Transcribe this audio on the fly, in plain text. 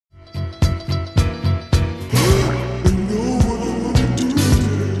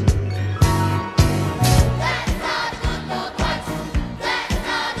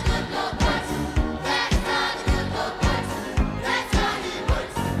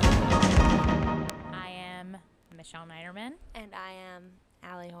Hartman. And I am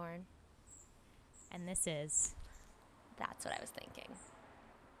Allie Horn. And this is... That's what I was thinking.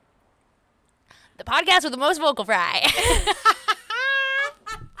 The podcast with the most vocal fry.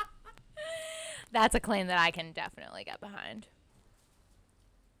 That's a claim that I can definitely get behind.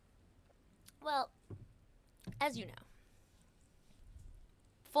 Well, as you know,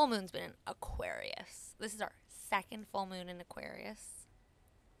 full moon's been in Aquarius. This is our second full moon in Aquarius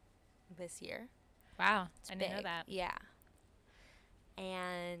this year. Wow, It's I big. didn't know that. Yeah.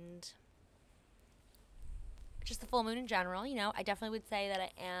 And just the full moon in general, you know, I definitely would say that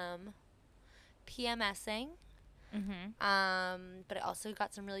I am PMSing. Mm-hmm. But I also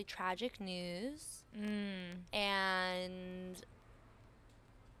got some really tragic news. And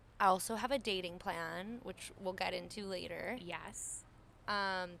I also have a dating plan, which we'll get into later. Yes.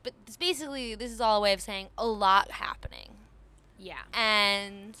 But this is all a way of saying a lot happening. Yeah.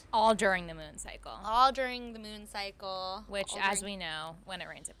 And All during the moon cycle. all during the moon cycle. Which, as we know, when it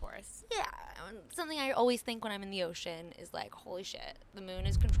rains, it pours. Yeah. Something I always think when I'm in the ocean is like, holy shit, the moon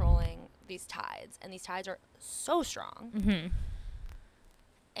is controlling these tides. And these tides are so strong.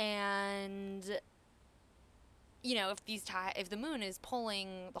 Mm-hmm. And, you know, if the moon is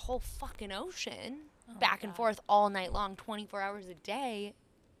pulling the whole fucking ocean back and forth all night long, 24 hours a day,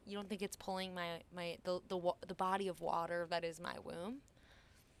 you don't think it's pulling the body of water that is my womb?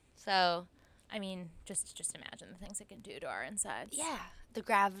 So, I mean, just imagine the things it can do to our insides. yeah, the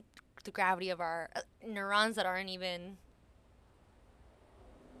gravity of our neurons that aren't even,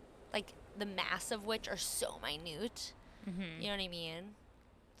 like, the mass of which are so minute. Mm-hmm. You know what I mean?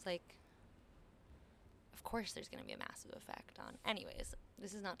 It's like, of course there's going to be a massive effect on. Anyways,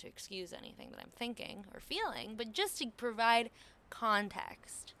 this is not to excuse anything that I'm thinking or feeling, but just to provide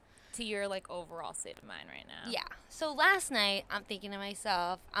context. To your, like, overall state of mind right now. Yeah. So last night, I'm thinking to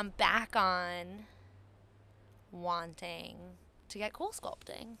myself, I'm back on wanting to get cool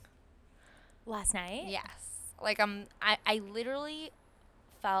sculpting. Last night? Yes. Like, I literally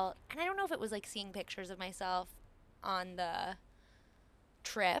felt, and I don't know if it was like seeing pictures of myself on the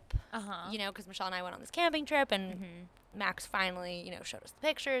trip, Uh-huh. you know, because Michelle and I went on this camping trip, and Mm-hmm. Max finally, you know, showed us the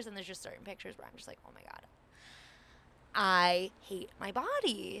pictures, and there's just certain pictures where I'm just like, oh my God, I hate my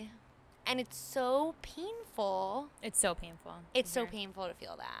body. And it's so painful. It's so painful. It's so painful to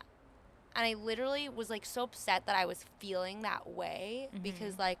feel that. And I literally was like so upset that I was feeling that way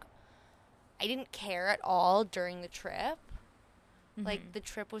because like I didn't care at all during the trip. Mm-hmm. Like the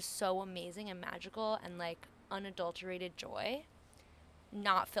trip was so amazing and magical and like unadulterated joy,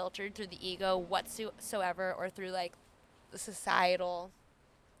 not filtered through the ego whatsoever or through like the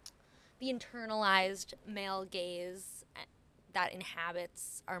internalized male gaze that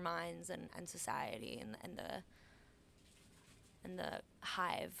inhabits our minds and society and the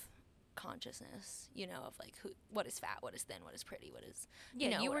hive consciousness, you know, of like what is fat, what is thin, what is pretty, what is, Yeah,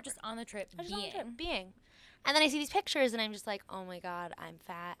 you know, you were whatever. just on the trip I was just on the trip, being. being. And then I see these pictures and I'm just like, oh my God, I'm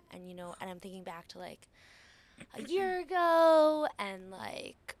fat. And, you know, and I'm thinking back to like a year ago and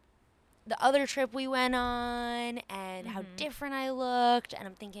like the other trip we went on and how different I looked. And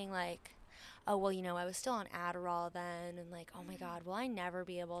I'm thinking like, oh, well, you know, I was still on Adderall then. And like, oh my God, will I never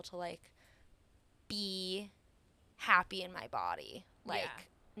be able to like be happy in my body? Like,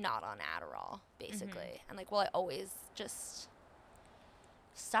 not on Adderall, basically. And like, will I always just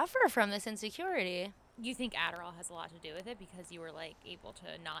suffer from this insecurity? You think Adderall has a lot to do with it because you were, like, able to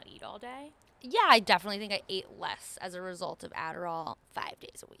not eat all day? Yeah, I definitely think I ate less as a result of Adderall 5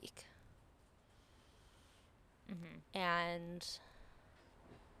 days a week. Mm-hmm. And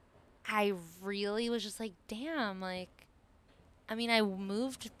I really was just like, damn, like, I mean, I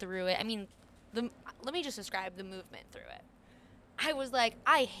moved through it. I mean, let me just describe the movement through it. I was like,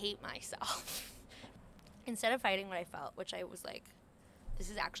 I hate myself. Instead of fighting what I felt, which I was like, this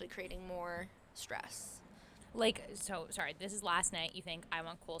is actually creating more stress. Like, so, sorry, this is last night. You think, I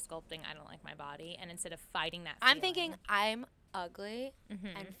want cool sculpting, I don't like my body. And instead of fighting that I'm feeling, thinking I'm ugly Mm-hmm.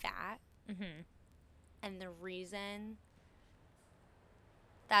 and fat. Mm-hmm. And the reason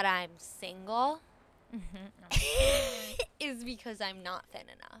that I'm single Mm-hmm. is because I'm not thin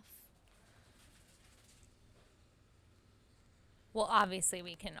enough. Well, obviously,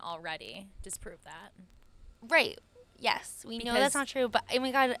 we can already disprove that. Right. Yes. We know that's not true. But, oh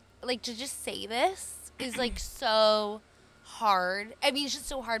my God, like, to just say this is, like, so hard. I mean, it's just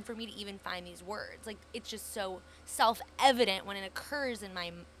so hard for me to even find these words. Like, it's just so self-evident when it occurs in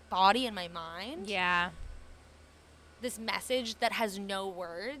my body and my mind. Yeah. This message that has no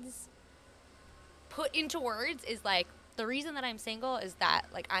words put into words is, like, the reason that I'm single is that,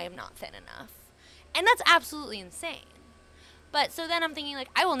 like, I am not thin enough. And that's absolutely insane. But so then I'm thinking, like,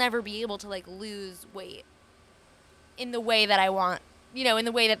 I will never be able to, like, lose weight in the way that I want, in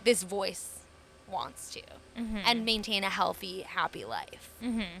the way that this voice wants to, and maintain a healthy, happy life.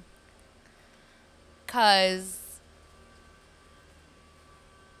 Because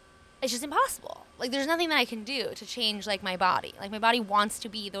it's just impossible. Like, there's nothing that I can do to change, like, my body. Like, my body wants to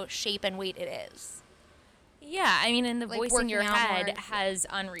be the shape and weight it is. Yeah, I mean, and the Like, voice in your working out head more. has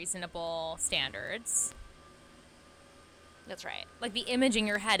unreasonable standards. That's right. Like, the image in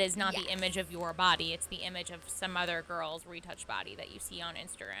your head is not Yes. the image of your body. It's the image of some other girl's retouched body that you see on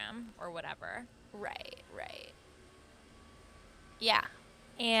Instagram or whatever. Right. Yeah.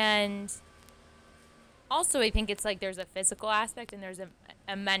 And also, I think it's like there's a physical aspect and there's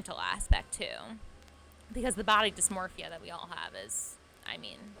a mental aspect, too. Because the body dysmorphia that we all have is, I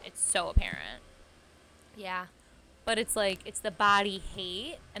mean, it's so apparent. Yeah. But it's like, it's the body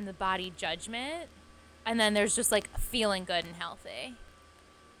hate and the body judgment. And then there's just like feeling good and healthy.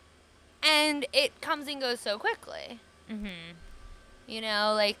 And it comes and goes so quickly.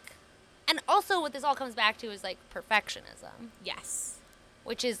 Like, and also what this all comes back to is like perfectionism, Yes.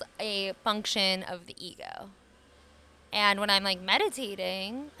 which is a function of the ego. And when I'm like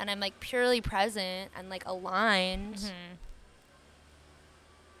meditating and I'm like purely present and like aligned,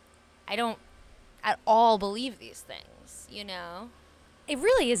 I don't at all believe these things, It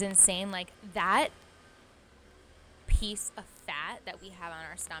really is insane. Like, that piece of fat that we have on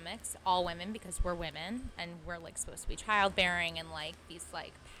our stomachs, all women, because we're women and we're like supposed to be childbearing and like these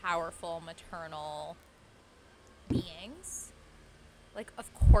like powerful maternal beings. Like,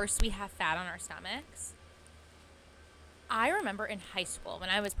 of course we have fat on our stomachs. I remember in high school when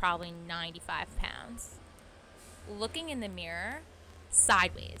I was probably 95 pounds, looking in the mirror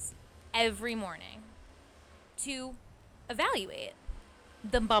sideways every morning to evaluate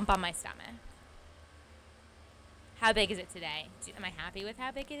the bump on my stomach. How big is it today? Am I happy with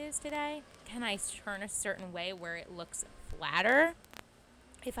how big it is today? Can I turn a certain way where it looks flatter?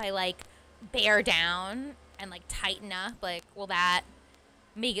 If I like bear down and like tighten up, like, will that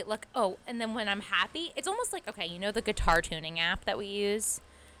make it look, and then when I'm happy, it's almost like, okay, the guitar tuning app that we use?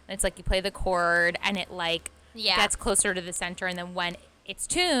 And it's like you play the chord and it like gets closer to the center, and then when it's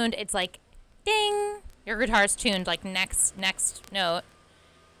tuned, it's like, ding, your guitar's tuned, like next note.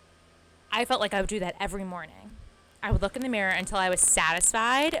 I felt like I would do that every morning. I would look in the mirror until I was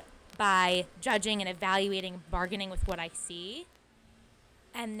satisfied by judging and evaluating, bargaining with what I see.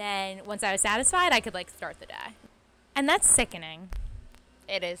 And then once I was satisfied, I could like start the day. And that's sickening.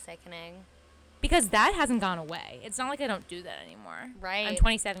 It is sickening. Because that hasn't gone away. It's not like I don't do that anymore. Right. I'm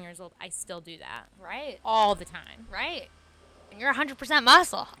 27 years old. I still do that. Right. All the time. Right. And you're 100%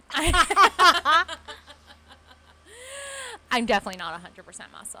 muscle. I'm definitely not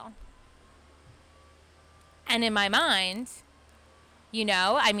 100% muscle. And in my mind,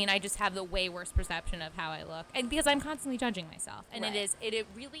 I just have the way worse perception of how I look. And because I'm constantly judging myself. And Right. it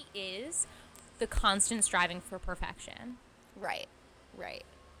really is the constant striving for perfection. Right.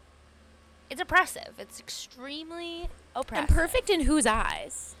 It's oppressive. It's extremely oppressive. And perfect in whose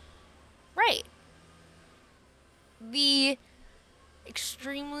eyes? Right. The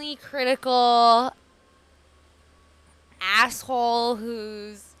extremely critical asshole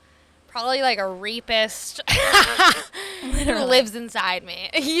who's probably like a rapist who lives inside me,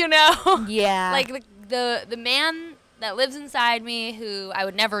 Yeah. Like the man that lives inside me who I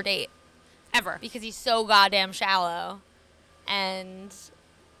would never date. Ever. Because he's so goddamn shallow and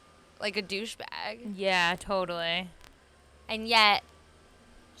like a douchebag. Yeah, totally. And yet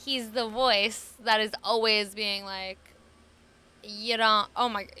he's the voice that is always being like, he's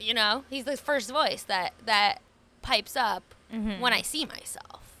the first voice that pipes up when I see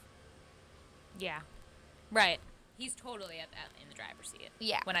myself. Yeah. Right. He's totally in the driver's seat.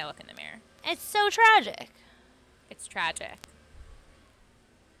 Yeah. When I look in the mirror. It's so tragic. It's tragic.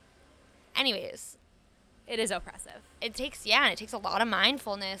 Anyways. It is oppressive. It takes a lot of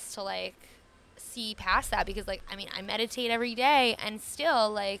mindfulness to like see past that, because like, I meditate every day and still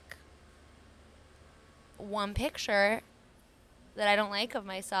like one picture that I don't like of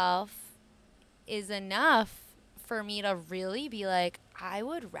myself is enough for me to really be like, I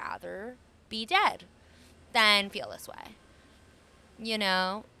would rather be dead than feel this way.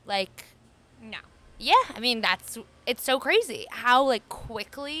 Like, No. yeah, it's so crazy how like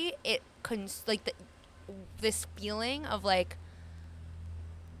quickly it this feeling of like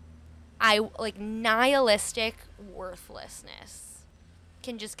nihilistic worthlessness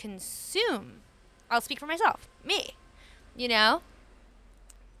can just consume. I'll speak for myself, me, and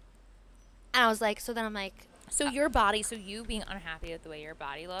I was like, so then I'm like, So your body, so you being unhappy with the way your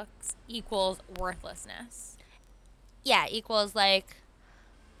body looks equals worthlessness. yeah, equals like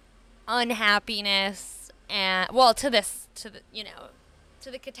unhappiness And well, to the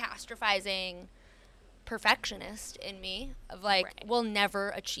catastrophizing perfectionist in me of like, Right. we'll never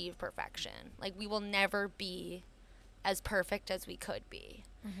achieve perfection. Like, we will never be as perfect as we could be.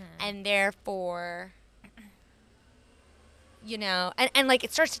 And therefore, and like,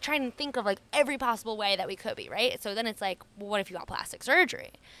 it starts to try and think of like every possible way that we could be, right? So then it's like, well, what if you got plastic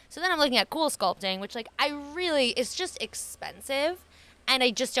surgery? So then I'm looking at cool sculpting, which like it's just expensive, and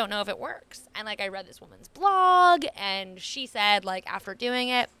I just don't know if it works. And like, I read this woman's blog, and she said like, after doing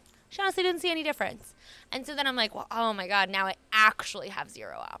it, she honestly didn't see any difference. And so then I'm like, well, oh my God, now I actually have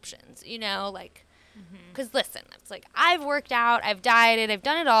zero options, like, because listen, it's like, I've worked out, I've dieted, I've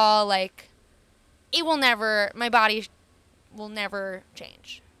done it all, like, my body will never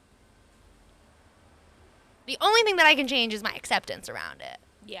change. The only thing that I can change is my acceptance around it.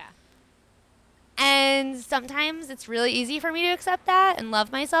 Yeah. And sometimes it's really easy for me to accept that and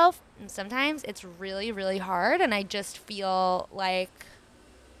love myself. And sometimes it's really, really hard. And I just feel like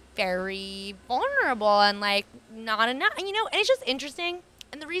very vulnerable and like not enough. And it's just interesting.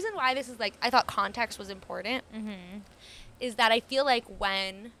 And the reason why this is like, I thought context was important is that I feel like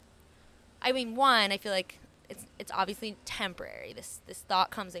I feel like it's obviously temporary. This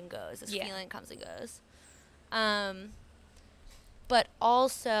thought comes and goes. This feeling comes and goes. But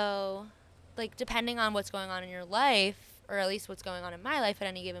also, like, depending on what's going on in your life, or at least what's going on in my life at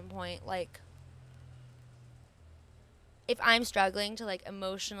any given point, like, if I'm struggling to like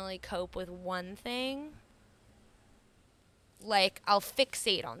emotionally cope with one thing, like, I'll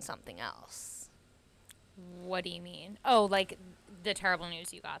fixate on something else. What do you mean? Oh, like the terrible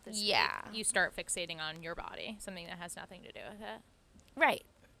news you got this week. Yeah. You start fixating on your body, something that has nothing to do with it. Right.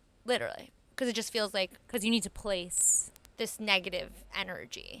 Literally. Because it just feels like Because you need to place this negative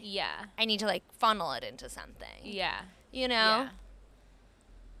energy. Yeah. I need to like funnel it into something. Yeah. Yeah.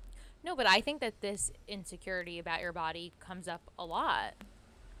 No, but I think that this insecurity about your body comes up a lot.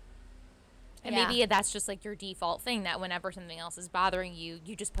 And maybe that's just like your default thing, that whenever something else is bothering you,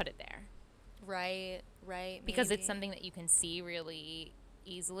 you just put it there. Right. Because maybe. it's something that you can see really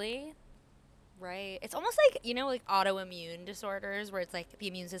easily. Right. It's almost like, like autoimmune disorders where it's like the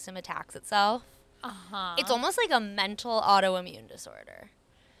immune system attacks itself. Uh-huh. It's almost like a mental autoimmune disorder.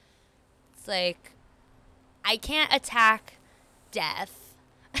 It's like, I can't attack death.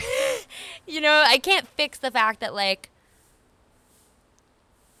 I can't fix the fact that like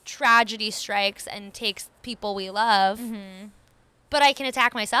tragedy strikes and takes people we love. But I can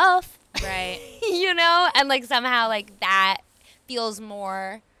attack myself. Right. And like somehow like that feels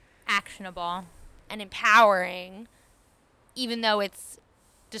more actionable and empowering, even though it's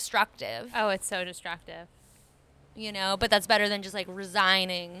destructive. Oh, it's so destructive. But that's better than just like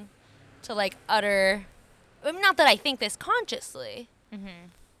resigning to like utter. Not that I think this consciously,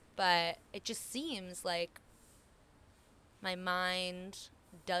 but it just seems like my mind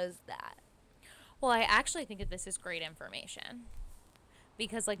does that. Well, I actually think that this is great information.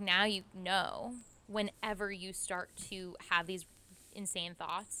 Because, like, now whenever you start to have these insane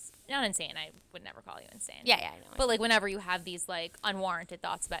thoughts, not insane, I would never call you insane. Yeah, I know. But, like, whenever you have these, like, unwarranted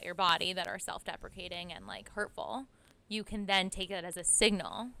thoughts about your body that are self-deprecating and, like, hurtful, you can then take it as a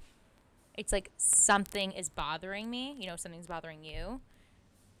signal. It's like, something is bothering me, something's bothering you,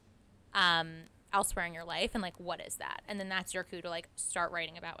 elsewhere in your life, and like, what is that? And then that's your cue to like start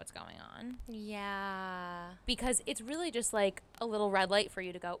writing about what's going on. Yeah. Because it's really just like a little red light for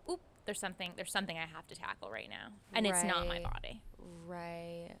you to go, oop, there's something I have to tackle right now. And it's not my body.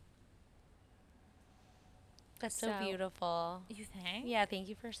 Right. That's so beautiful. You think? Yeah, thank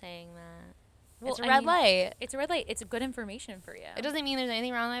you for saying that. Well, it's a red light. It's a red light. It's good information for you. It doesn't mean there's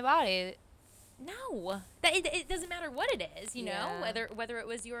anything wrong with my body. No. It doesn't matter what it is, know? Whether it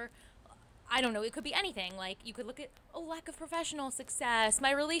was your, I don't know, it could be anything. Like, you could look at a lack of professional success,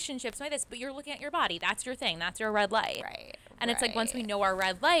 my relationships, my this, but you're looking at your body. That's your thing. That's your red light. Right. And it's like, once we know our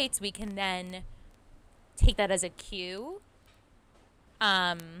red lights, we can then take that as a cue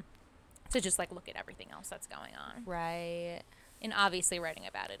to just, like, look at everything else that's going on. Right. And obviously writing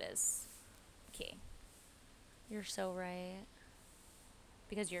about it is key. You're so right.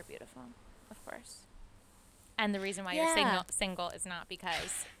 Because you're beautiful, of course. And the reason why you're single is not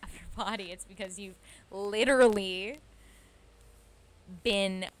because of your body. It's because you've literally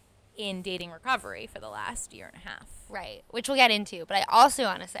been in dating recovery for the last year and a half. Right. Which we'll get into. But I also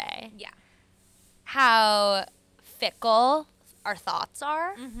want to say how fickle our thoughts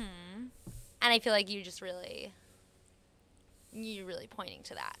are. Mm-hmm. And I feel like you're really pointing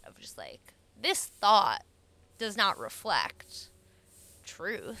to that of just like, this thought does not reflect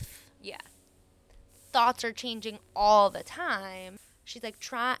truth. Yeah. Thoughts are changing all the time. she's like,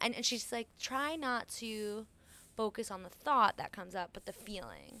 and she's like, try not to focus on the thought that comes up, but the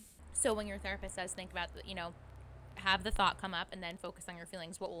feeling. So when your therapist says, think about, have the thought come up and then focus on your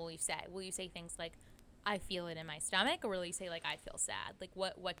feelings, what will you say? Will you say things like, I feel it in my stomach, or will you say, like, I feel sad? Like,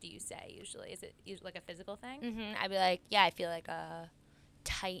 what do you say usually? Is it usually like a physical thing? Mm-hmm. I'd be like, yeah, I feel like a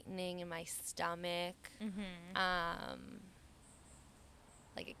tightening in my stomach,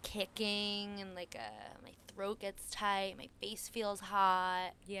 like a kicking, and like my throat gets tight, my face feels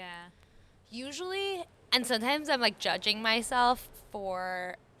hot. Yeah. Usually, and sometimes I'm like judging myself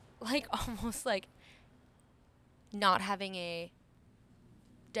for like almost like not having a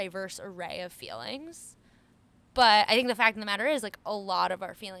diverse array of feelings. But I think the fact of the matter is, like, a lot of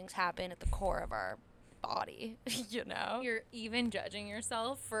our feelings happen at the core of our body, you know? You're even judging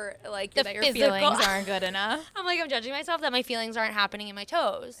yourself for, like, The that your physical- feelings aren't good enough. I'm judging myself that my feelings aren't happening in my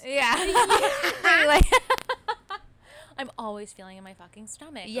toes. Yeah. Like, I'm always feeling in my fucking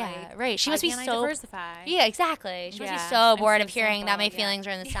stomach. Yeah, like, right. She why must be can't I so... diversify? Yeah, exactly. She must be Yeah, so I'm bored so of hearing that my simple, yeah. feelings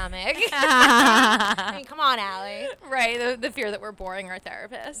are in the stomach. I mean, come on, Allie. Right, the fear that we're boring our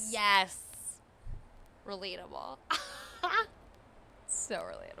therapists. Yes. Relatable. So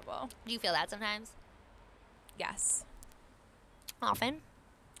relatable. Do you feel that sometimes? Yes. Often?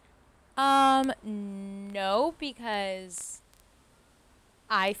 No, because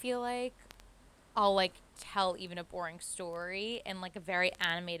I feel like I'll, like, tell even a boring story in, like, a very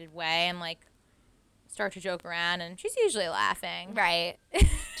animated way and, like, start to joke around, and she's usually laughing. Right.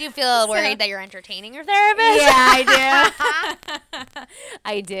 Do you feel worried that you're entertaining your therapist? Yeah,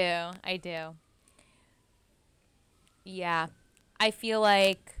 I do. I do. Yeah. I feel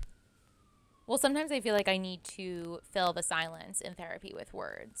like, well, sometimes I feel like I need to fill the silence in therapy with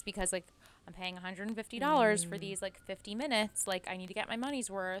words because, like, I'm paying $150 for these, like, 50 minutes. Like, I need to get my money's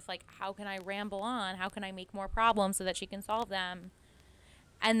worth. Like, how can I ramble on? How can I make more problems so that she can solve them?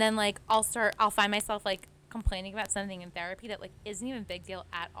 And then, like, I'll find myself, like, complaining about something in therapy that, like, isn't even a big deal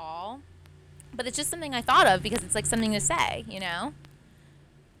at all. But it's just something I thought of because it's, like, something to say, you know?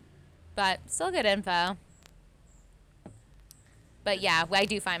 But still good info. But yeah, I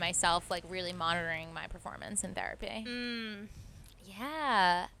do find myself, like, really monitoring my performance in therapy.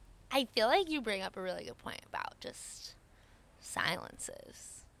 Yeah. I feel like you bring up a really good point about just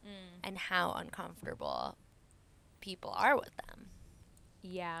silences and how uncomfortable people are with them.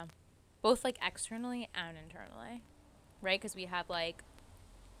 Yeah. Both, like, externally and internally. Right? Because we have, like,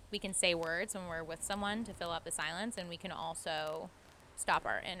 we can say words when we're with someone to fill up the silence, and we can also stop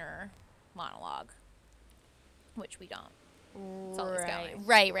our inner monologue, which we don't. It's always going.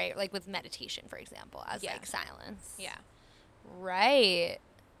 Right. Like with meditation, for example, as Yeah. like silence. Yeah. Right.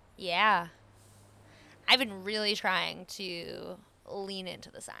 Yeah. I've been really trying to lean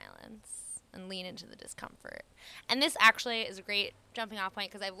into the silence and lean into the discomfort. And this actually is a great jumping off point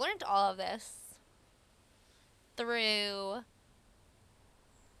because I've learned all of this through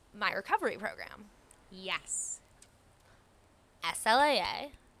my recovery program. Yes.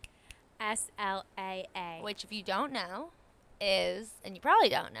 SLAA. SLAA. Which, if you don't know, is, and you probably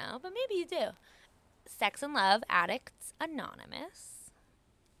don't know, but maybe you do, Sex and Love Addicts Anonymous.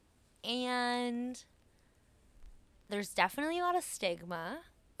 And there's definitely a lot of stigma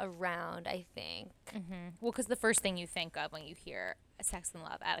around, I think. Well, because the first thing you think of when you hear Sex and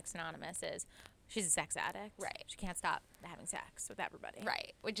Love Addicts Anonymous is she's a sex addict. Right. She can't stop having sex with everybody.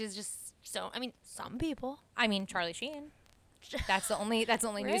 Right. Which is just so, I mean, some people. I mean, Charlie Sheen. That's the only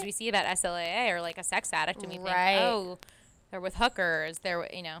Right. news we see about SLAA or, like, a sex addict, and we Right. think, oh, they're with hookers.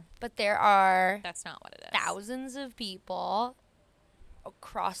 They're, you know. But there are That's not what it is. thousands of people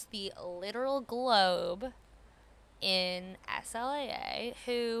across the literal globe in SLAA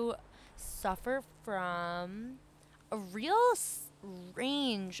who suffer from a real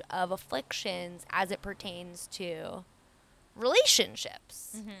range of afflictions as it pertains to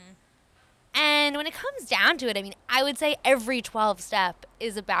relationships. And when it comes down to it, I mean, I would say every 12 step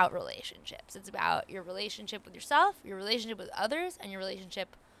is about relationships. It's about your relationship with yourself, your relationship with others, and your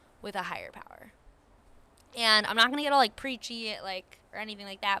relationship with a higher power. And I'm not going to get all, like, preachy, like, or anything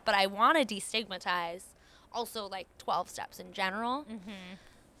like that, but I want to destigmatize also, like, 12 steps in general.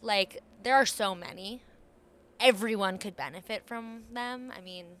 Like, there are so many. Everyone could benefit from them. I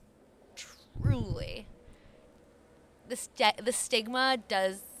mean, truly. The stigma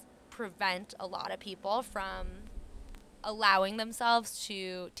does prevent a lot of people from allowing themselves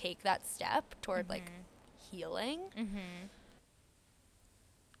to take that step toward, like, healing.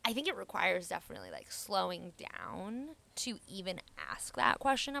 I think it requires definitely, like, slowing down to even ask that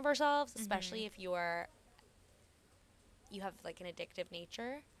question of ourselves, especially if you have, like, an addictive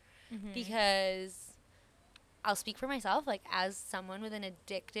nature. Because I'll speak for myself, like, as someone with an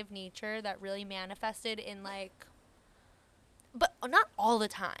addictive nature that really manifested in, like, but not all the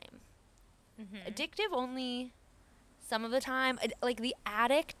time. Mm-hmm. Addictive only some of the time. Like, the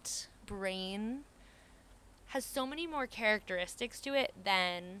addict brain has so many more characteristics to it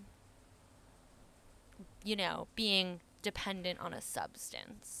than, you know, being dependent on a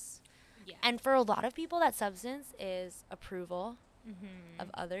substance. Yeah. And for a lot of people, that substance is approval Mm-hmm.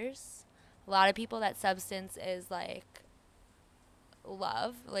 of others. A lot of people, that substance is like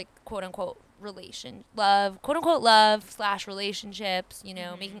love, like quote unquote quote unquote love / relationships, you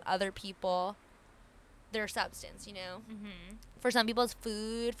know, Mm-hmm. making other people their substance, you know. Mm-hmm. For some people, it's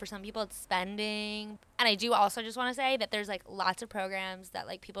food. For some people, it's spending. And I do also just want to say that there's like lots of programs that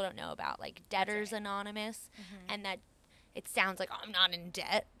like people don't know about, like Debtors Anonymous, Mm-hmm. and that it sounds like, oh, I'm not in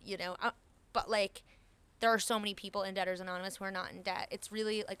debt, you know, but like there are so many people in Debtors Anonymous who are not in debt. It's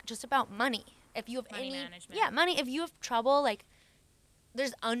really like just about money. If you have Money management. yeah, money. If you have trouble, like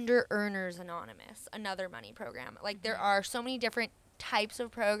there's Under Earners Anonymous, another money program. Like there are so many different types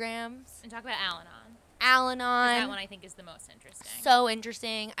of programs. And talk about Al-Anon. Al-Anon. That one I think is the most interesting. So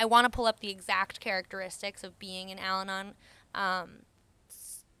interesting. I want to pull up the exact characteristics of being an Al-Anon,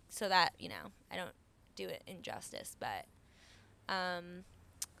 so that, you know, I don't do it injustice. But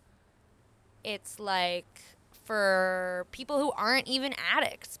it's like for people who aren't even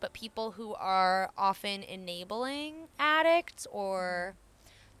addicts, but people who are often enabling addicts or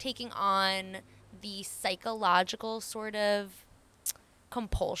taking on the psychological sort of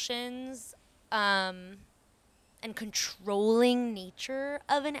compulsions and controlling nature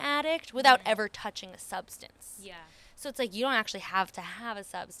of an addict without ever touching a substance. Yeah. So it's like you don't actually have to have a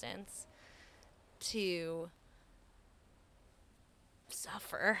substance to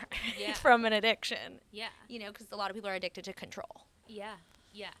suffer Yeah. from an addiction. Yeah. You know, because a lot of people are addicted to control. Yeah.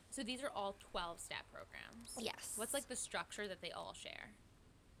 Yeah. So these are all 12-step programs. Yes. What's like the structure that they all share?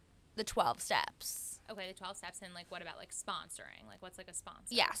 The 12 steps. Okay, the 12 steps, and like what about like sponsoring? Like what's like a sponsor?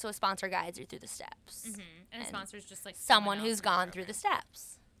 Yeah, so a sponsor guides you through the steps. Mm-hmm. And a sponsor is just like Someone else who's in gone through the program.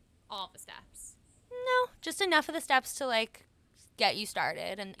 steps. All of the steps. No, just enough of the steps to like get you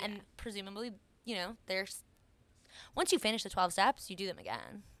started, and presumably, you know, there's once you finish the 12 steps, you do them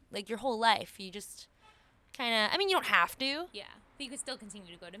again. Like your whole life, you just kind of. I mean, you don't have to. Yeah, but you could still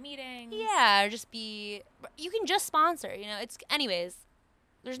continue to go to meetings. Yeah, or just be. You can just sponsor. You know, it's anyways.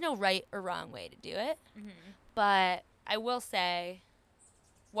 There's no right or wrong way to do it, but I will say,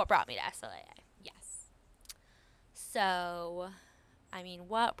 what brought me to SLAA. Yes. So, I mean,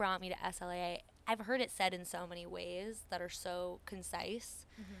 what brought me to SLAA? I've heard it said in so many ways that are so concise.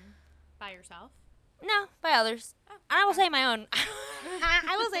 By yourself? No, by others. Oh, And I will say my own.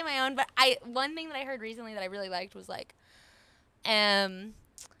 I will say my own, but one thing that I heard recently that I really liked was like, a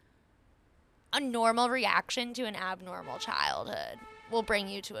normal reaction to an abnormal childhood will bring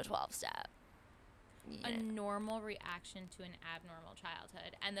you to a 12-step. A normal reaction to an abnormal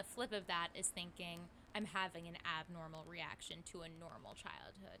childhood. And the flip of that is thinking, I'm having an abnormal reaction to a normal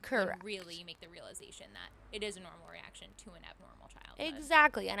childhood. Correct. And really, you make the realization that it is a normal reaction to an abnormal childhood.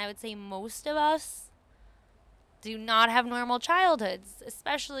 Exactly. And I would say most of us do not have normal childhoods,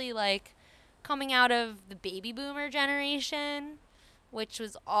 especially like coming out of the baby boomer generation, which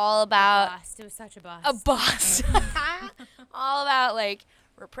was all about It was such a bust. a bust. All about like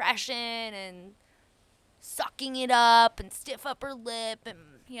repression and sucking it up and stiff upper lip and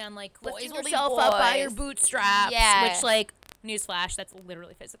and like boys lifting will be yourself up by boys. your bootstraps. Yeah. Which, like, newsflash, that's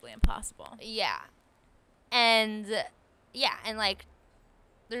literally physically impossible. yeah. And like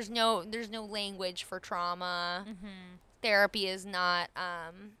there's no language for trauma. Therapy is not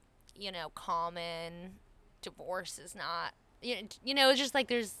common. Divorce is not. You know, it's just like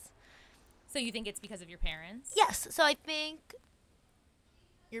there's. So you think it's because of your parents? Yes. So I think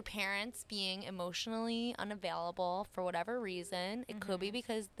your parents being emotionally unavailable for whatever reason. It could be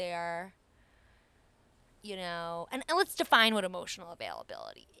because they're, and let's define what emotional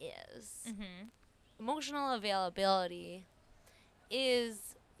availability is. Emotional availability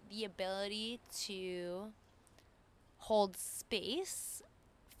is the ability to hold space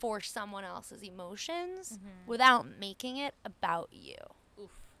for someone else's emotions without making it about you. Oof.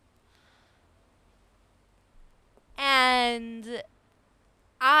 And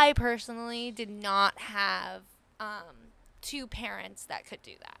I personally did not have two parents that could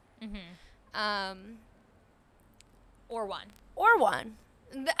do that. Or one. Or one.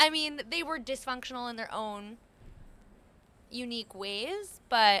 I mean, they were dysfunctional in their own unique ways,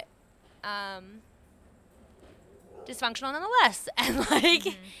 but dysfunctional nonetheless. And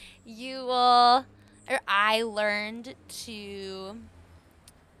like I learned to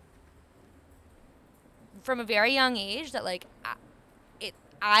from a very young age that like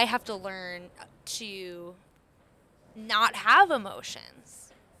I have to learn to not have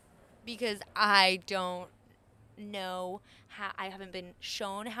emotions because I don't know how, I haven't been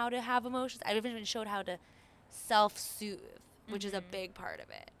shown how to have emotions. I haven't been shown how to self-soothe, which is a big part of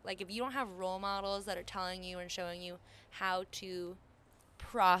it. Like if you don't have role models that are telling you and showing you how to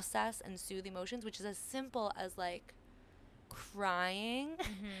process and soothe emotions, which is as simple as like crying Or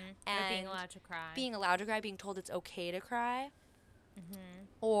being and allowed to cry. being allowed to cry, being told it's okay to cry,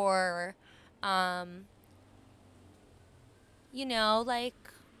 or you know, like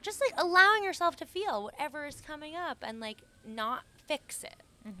just like allowing yourself to feel whatever is coming up and like not fix it.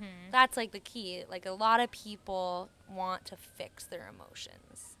 That's like the key. Like a lot of people want to fix their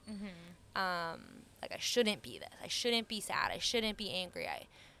emotions. Like I shouldn't be this. I shouldn't be sad. I shouldn't be angry.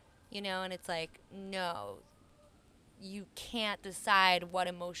 And it's like, no, you can't decide what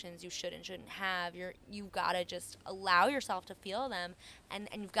emotions you should and shouldn't have. You've got to just allow yourself to feel them, and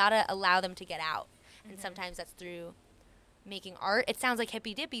you've got to allow them to get out. And sometimes that's through making art. It sounds like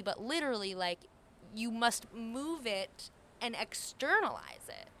hippy dippy, but literally like you must move it and externalize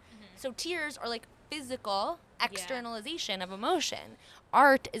it. So tears are like physical externalization of emotion.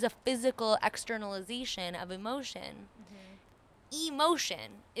 Art is a physical externalization of emotion.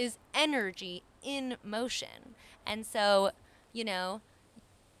 Emotion is energy in motion. And so, it's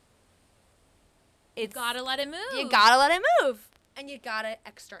Gotta let it move. You gotta let it move. And you gotta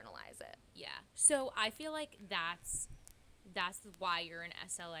externalize it. Yeah. So I feel like that's why you're an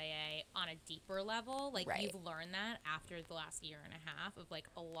SLAA on a deeper level. Like Right. you've learned that after the last year and a half of like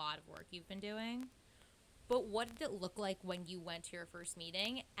a lot of work you've been doing. But what did it look like when you went to your first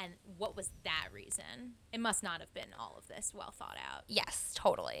meeting, and what was that reason? It must not have been all of this well thought out, Yes,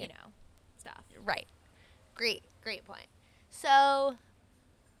 totally. Stuff. Right. Great point. So,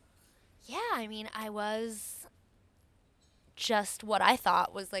 yeah, I mean, I was just what I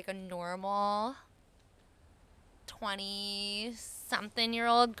thought was like a normal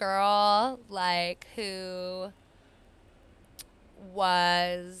 20-something-year-old girl, like, who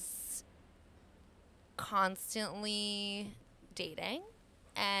was constantly dating.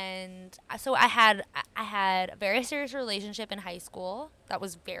 And so I had a very serious relationship in high school that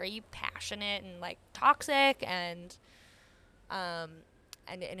was very passionate and like toxic, and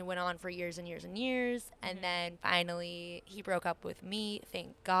it went on for years and years and years. And then finally he broke up with me,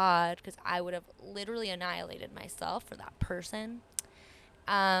 thank God, because I would have literally annihilated myself for that person.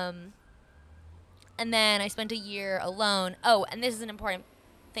 And then I spent a year alone. Oh, and this is an important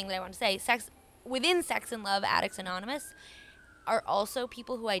thing that I want to say. Within Sex and Love Addicts Anonymous are also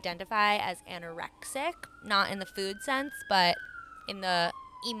people who identify as anorexic, not in the food sense, but in the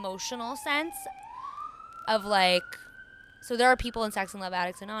emotional sense of like, so there are people in Sex and Love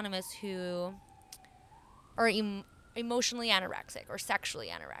Addicts Anonymous who are emotionally anorexic or sexually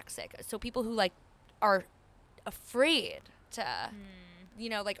anorexic. So people who like are afraid to,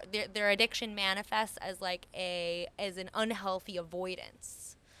 like their addiction manifests as like as an unhealthy avoidance.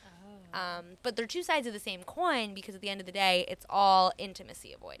 But they're two sides of the same coin, because at the end of the day, it's all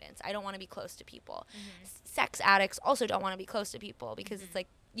intimacy avoidance. I don't want to be close to people. Sex addicts also don't want to be close to people, because it's like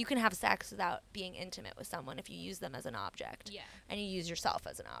you can have sex without being intimate with someone if you use them as an object. Yeah. And you use yourself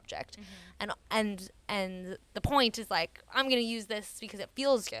as an object. And the point is like, I'm going to use this because it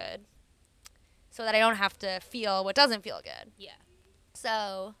feels good, so that I don't have to feel what doesn't feel good. Yeah.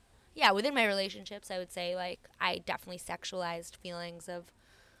 So, yeah, within my relationships, I would say like I definitely sexualized feelings of,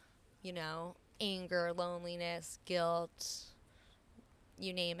 anger, loneliness, guilt,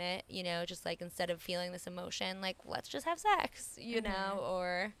 you name it, just like instead of feeling this emotion, like let's just have sex,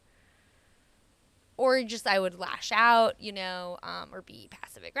 or just I would lash out, or be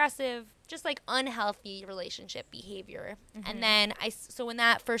passive aggressive, just like unhealthy relationship behavior. And then so when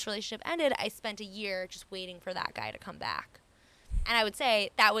that first relationship ended, I spent a year just waiting for that guy to come back. And I would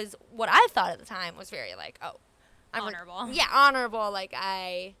say that was what I thought at the time was very like, oh, Honorable. Honorable. Like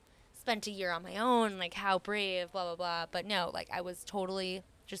I spent a year on my own, like how brave, blah, blah, blah. But no, like I was totally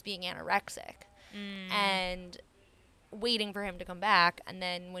just being anorexic and waiting for him to come back. And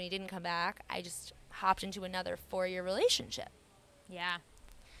then when he didn't come back, I just hopped into another 4-year relationship. Yeah.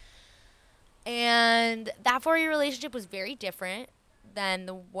 And that 4-year relationship was very different than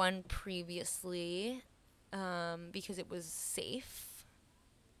the one previously, because it was safe.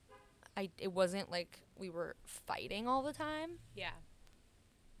 It wasn't like we were fighting all the time. Yeah.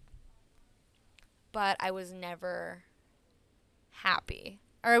 But I was never happy,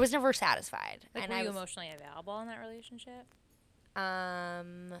 or I was never satisfied. Like, and were I you was emotionally available in that relationship?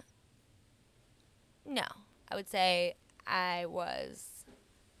 No, I would say I was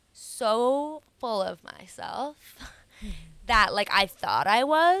so full of myself that, like, I thought I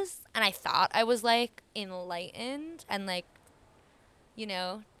was, and I thought I was, like, enlightened and, like, you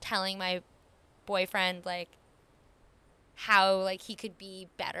know, telling my boyfriend, like, how, like, he could be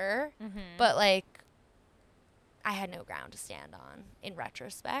better. Mm-hmm. But, like, I had no ground to stand on in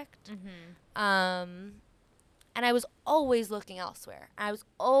retrospect. Mm-hmm. And I was always looking elsewhere. I was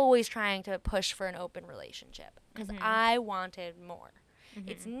always trying to push for an open relationship because I wanted more.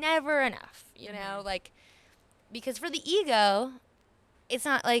 It's never enough, you know, like, because for the ego, it's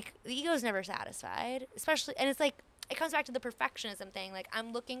not like the ego is never satisfied, especially, and it's like, it comes back to the perfectionism thing. Like,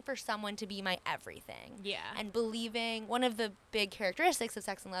 I'm looking for someone to be my everything. Yeah. And believing one of the big characteristics of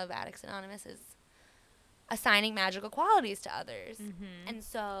Sex and Love Addicts Anonymous is assigning magical qualities to others. And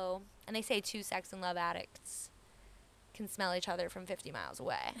so, and they say 2 sex and love addicts can smell each other from 50 miles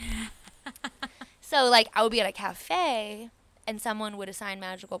away. So, like, I would be at a cafe and someone would assign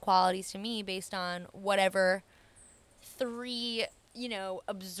magical qualities to me based on whatever 3, you know,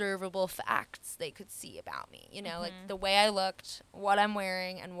 observable facts they could see about me. You know, like the way I looked, what I'm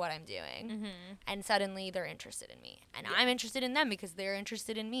wearing, and what I'm doing. And suddenly they're interested in me. And I'm interested in them because they're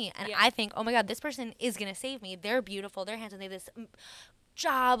interested in me. And I think, oh my God, this person is going to save me. They're beautiful. They're handsome. They have this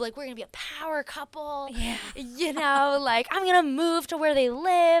job. Like, we're going to be a power couple. Yeah. You know, like, I'm going to move to where they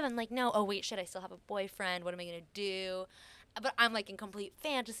live. And, like, no, oh, wait, shit, I still have a boyfriend. What am I going to do? But I'm, like, in complete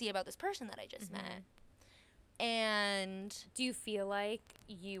fantasy about this person that I just met. And do you feel like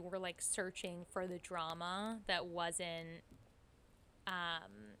you were, like, searching for the drama that wasn't,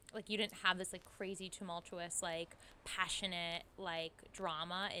 like, you didn't have this, like, crazy, tumultuous, like, passionate, like,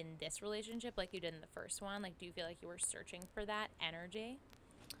 drama in this relationship like you did in the first one? Like, do you feel like you were searching for that energy?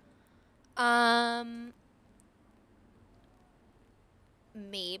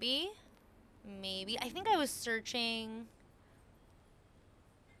 Maybe. I think I was searching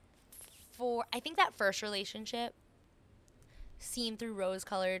for, I think that first relationship, seen through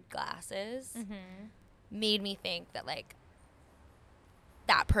rose-colored glasses, made me think that, like,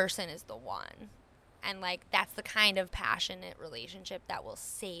 that person is the one. And, like, that's the kind of passionate relationship that will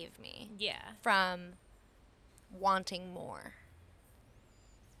save me. Yeah. From wanting more.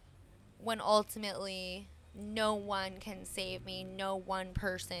 When ultimately, no one can save me. No one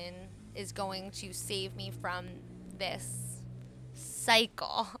person is going to save me from this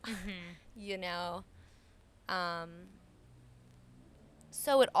cycle. You know?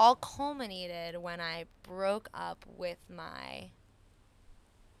 So it all culminated when I broke up with my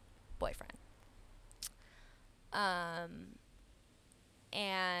boyfriend.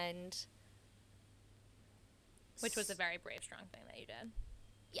 And which was a very brave, strong thing that you did.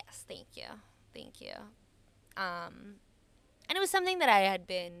 Yes, thank you. And it was something that I had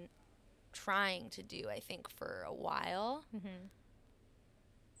been trying to do, I think, for a while.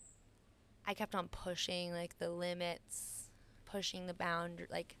 I kept on pushing, like, the limits, pushing the boundary,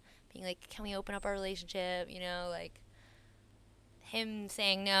 like, being like, can we open up our relationship, you know, like, him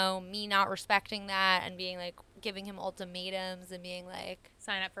saying no, me not respecting that, and being like, giving him ultimatums and being like,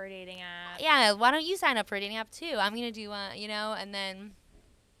 sign up for a dating app. Yeah, why don't you sign up for a dating app too? I'm gonna do one, you know. And then,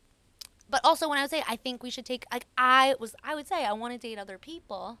 but also when I would say, I think we should take, like, I would say I want to date other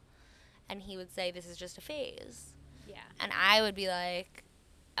people, and he would say, this is just a phase. Yeah. And I would be like,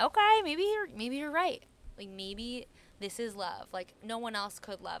 okay, maybe you're right. Like, maybe this is love. Like, no one else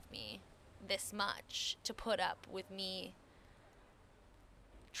could love me this much to put up with me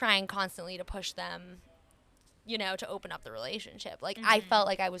trying constantly to push them, you know, to open up the relationship. Like, I felt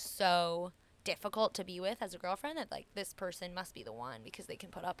like I was so difficult to be with as a girlfriend that, like, this person must be the one because they can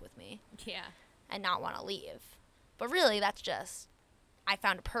put up with me. Yeah. And not want to leave. But really, that's just, I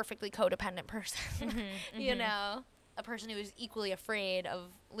found a perfectly codependent person, you know, a person who was equally afraid of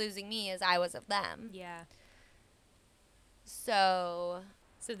losing me as I was of them. Yeah. So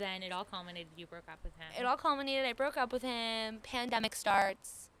then it all culminated. You broke up with him. I broke up with him. Pandemic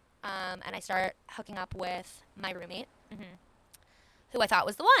starts. And I start hooking up with my roommate, who I thought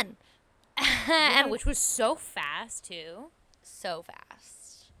was the one. Yeah, which was so fast, too. So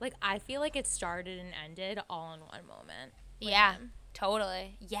fast. Like, I feel like it started and ended all in one moment. Yeah,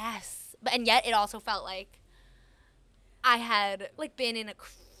 totally. Yes. And yet it also felt like I had, like, been in a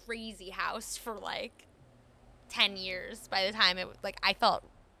crazy house for, like, 10 years by the time it was, like, I felt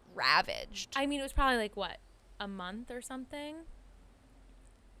ravaged. I mean, it was probably, like, what, a month or something?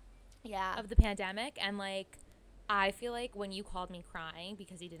 Yeah. Of the pandemic. And, like, I feel like when you called me crying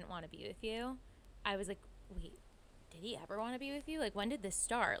because he didn't want to be with you, I was like, wait, did he ever want to be with you? Like, when did this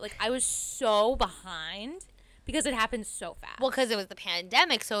start? Like, I was so behind because it happened so fast. Well, because it was the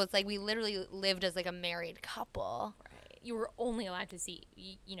pandemic, so it's like we literally lived as, like, a married couple. Right. you were only allowed to see,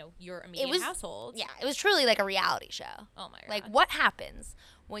 your immediate household. Yeah, it was truly like a reality show. Oh my God. Like, what happens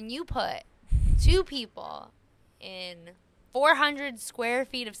when you put two people in 400 square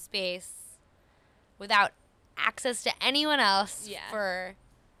feet of space without access to anyone else for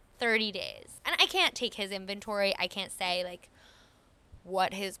 30 days? And I can't take his inventory. I can't say, like,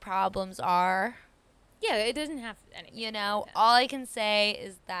 what his problems are. Yeah, it doesn't have anything. You know, all I can say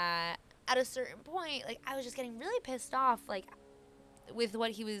is that at a certain point, like, I was just getting really pissed off, like, with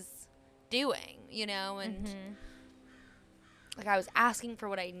what he was doing, you know, and like, I was asking for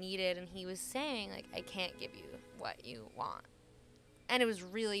what I needed, and he was saying, like, I can't give you what you want. And it was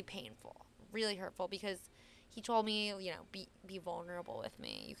really painful, really hurtful, because he told me, you know, be vulnerable with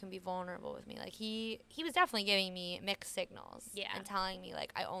me. You can be vulnerable with me. Like, he was definitely giving me mixed signals and telling me,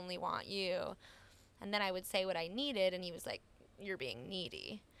 like, I only want you. And then I would say what I needed, and he was like, you're being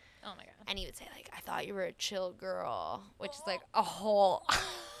needy. Oh my God. And he would say, like, I thought you were a chill girl, which is like a whole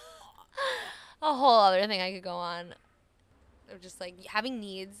other thing I could go on. Just like, having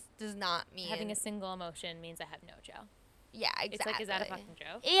needs does not mean having a single emotion means I have no Joe. Yeah, exactly. It's like, is that a fucking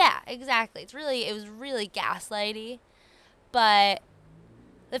joke? Yeah, exactly. It was really gaslighty, but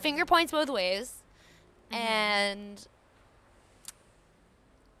the finger points both ways, and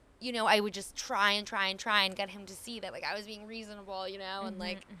you know, I would just try and get him to see that, like, I was being reasonable, you know, and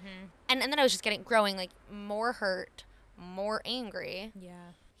like, and then I was just growing, like, more hurt, more angry.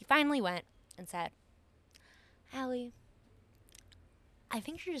 Yeah. He finally went and said, Allie, I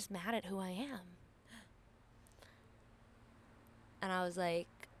think you're just mad at who I am. And I was like,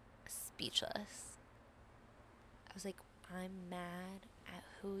 speechless. I was like, I'm mad at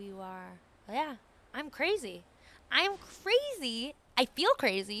who you are. Well, yeah, I'm crazy. I'm crazy. I feel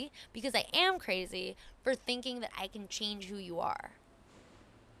crazy because I am crazy for thinking that I can change who you are.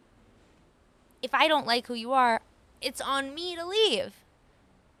 If I don't like who you are, it's on me to leave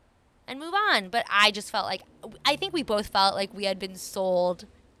and move on. But I just felt like, I think we both felt like we had been sold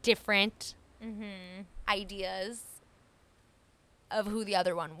different ideas of who the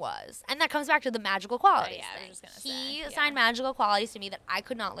other one was. And that comes back to the magical qualities thing. I was just gonna say. He assigned magical qualities to me that I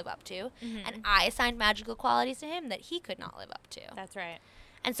could not live up to. And I assigned magical qualities to him that he could not live up to. That's right.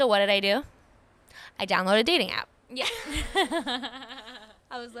 And so what did I do? I downloaded a dating app. Yeah.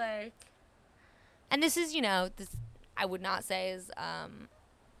 I was like, and this is, you know, this I would not say is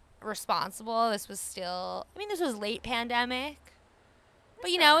responsible. This was still, I mean, this was late pandemic.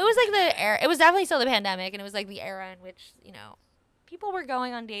 But, you know, it was like the era, it was definitely still the pandemic, and it was like the era in which, you know, people were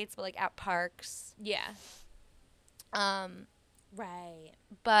going on dates, but like at parks. Yeah. Right.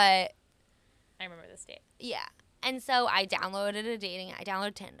 But I remember this date. yeah. And so I downloaded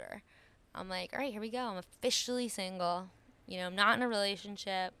Tinder. I'm like, all right, here we go. I'm officially single. You know, I'm not in a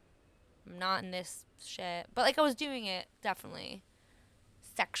relationship. I'm not in this shit. But like, I was doing it definitely.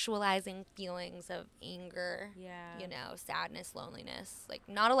 Sexualizing feelings of anger. Yeah. You know, sadness, loneliness. Like,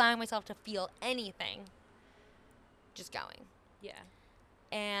 not allowing myself to feel anything. Just going. Yeah.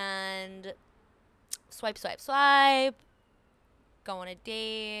 And swipe. Go on a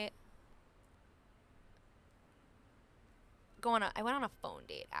date. I went on a phone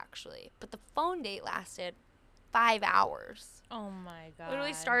date, actually. But the phone date lasted 5 hours. Oh, my God.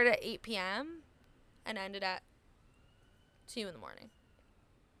 Literally started at 8 p.m. and ended at 2 in the morning.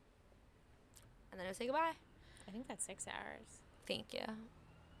 And then I would say goodbye. I think that's 6 hours. Thank you.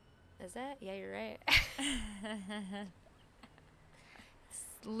 Is it? Yeah, you're right.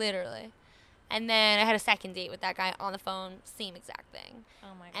 Literally. And then I had a second date with that guy on the phone. Same exact thing.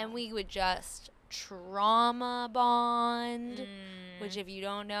 Oh, my God. And we would just trauma bond, which, if you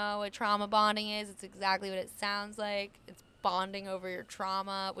don't know what trauma bonding is, it's exactly what it sounds like. It's bonding over your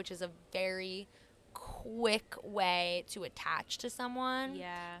trauma, which is a very quick way to attach to someone.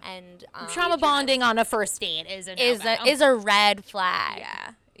 Yeah. And trauma bonding on a first date is a red flag.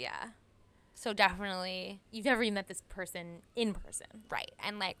 Yeah. Yeah. So definitely, you've never even met this person in person. Right.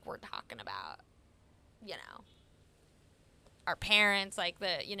 And like, we're talking about, you know, our parents, like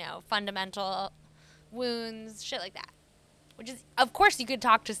the, you know, fundamental wounds, shit like that. Which is, of course, you could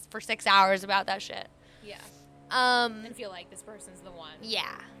talk for 6 hours about that shit. Yeah. And feel like this person's the one.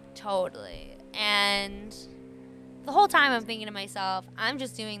 Yeah, totally. And the whole time I'm thinking to myself, I'm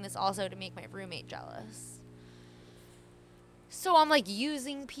just doing this also to make my roommate jealous. So I'm like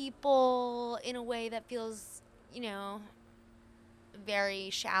using people in a way that feels, you know, very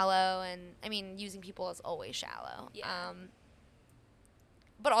shallow. And I mean, using people is always shallow. Yeah.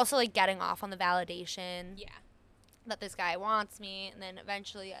 But also like getting off on the validation. Yeah. That this guy wants me. And then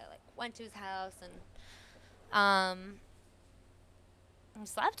eventually I like went to his house and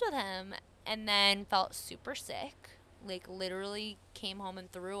slept with him. And then felt super sick. like literally came home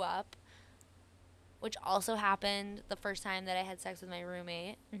and threw up, which also happened the first time that I had sex with my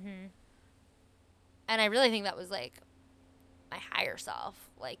roommate. Mm-hmm. And I really think that was like my higher self,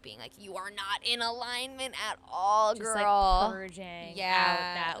 like being like, you are not in alignment at all, Just girl. like purging out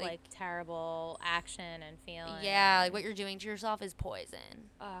that like terrible action and feeling. Yeah, like what you're doing to yourself is poison.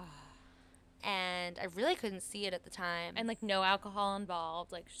 Ugh. And I really couldn't see it at the time. And like no alcohol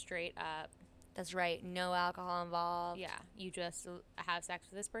involved, like straight up. That's right, no alcohol involved. Yeah, you just have sex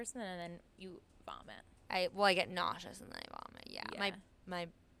with this person and then you vomit. I get nauseous and then I vomit. Yeah. Yeah. My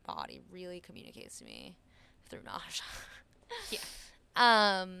body really communicates to me through nausea.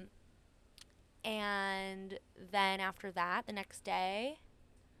 Yeah. And then after that, the next day,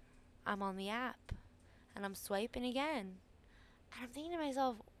 I'm on the app and I'm swiping again. And I'm thinking to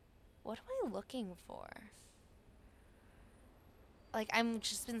myself, what am I looking for? Like, I'm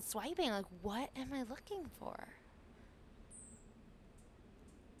just been swiping. Like, what am I looking for?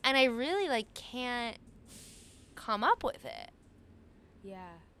 And I really, like, can't come up with it.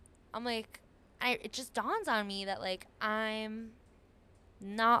 Yeah. I'm like, it just dawns on me that, like, I'm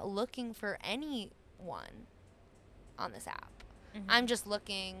not looking for anyone on this app. Mm-hmm. I'm just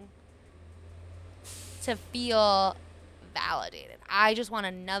looking to feel validated. I just want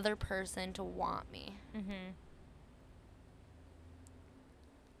another person to want me. Mm-hmm.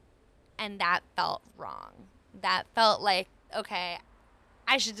 And that felt wrong. That felt like, okay,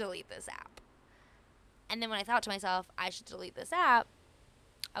 I should delete this app. And then when I thought to myself, I should delete this app,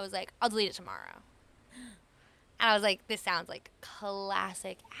 I was like, I'll delete it tomorrow. And I was like, this sounds like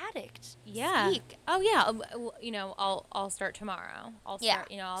classic addict speak. Oh yeah. I'll start tomorrow. I'll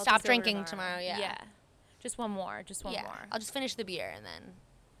start. I'll stop do drinking tomorrow. Yeah. Yeah. Just one more. Just one more. I'll just finish the beer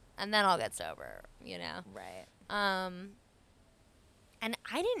and then I'll get sober. Right. And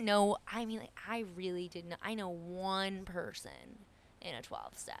I didn't know. I mean, like, I really didn't. I know one person in a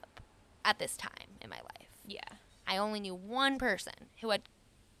 12-step at this time in my life. Yeah. I only knew one person who had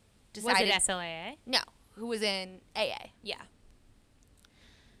decided. Was it SLAA? No, who was in AA. Yeah.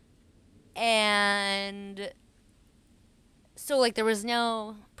 And so, like, there was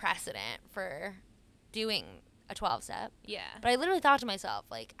no precedent for doing a 12-step. Yeah. But I literally thought to myself,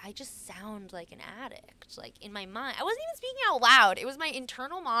 like, I just sound like an addict. Like, in my mind. I wasn't even speaking out loud. It was my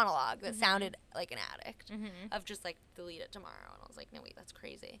internal monologue that sounded like an addict. Mm-hmm. Of just, like, delete it tomorrow. And I was like, no, wait, that's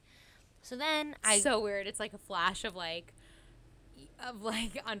crazy. So then So weird. It's like a flash of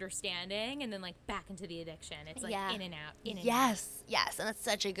understanding and then like back into the addiction. It's like in and out, in and out. Yes. And that's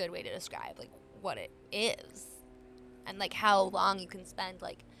such a good way to describe, like, what it is. And, like, how long you can spend,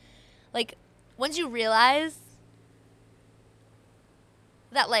 like, once you realize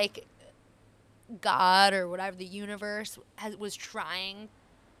that, like, God or whatever, the universe was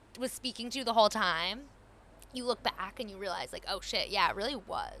speaking to you the whole time, you look back and you realize, like, oh shit, yeah, it really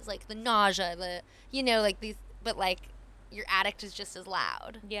was. Like, the nausea, like these, but, like, your addict is just as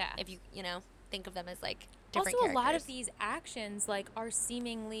loud. Yeah. If you think of them as, like, different also, characters. a lot of these actions, like, are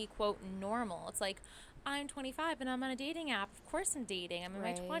seemingly, quote, normal. It's like, I'm 25 and I'm on a dating app. Of course I'm dating. I'm in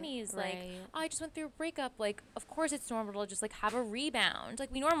my 20s. Like, I just went through a breakup. Like, of course it's normal to just, like, have a rebound.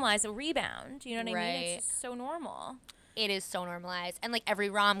 Like, we normalize a rebound. You know what I mean? It's just so normal. It is so normalized. And, like, every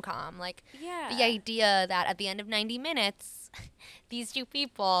rom-com, like, Yeah. the idea that at the end of 90 minutes, these two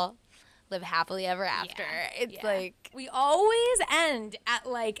people live happily ever after. Yeah. It's like... We always end at,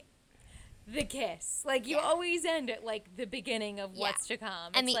 like, the kiss. Like, you always end at, like, the beginning of what's to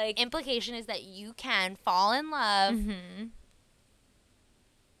come. And it's the implication is that you can fall in love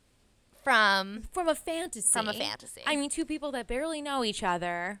from a fantasy. I mean, two people that barely know each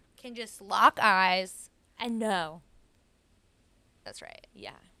other can just lock eyes and know. That's right.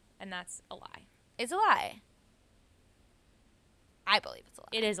 Yeah. And that's a lie. It's a lie. I believe it's a lie.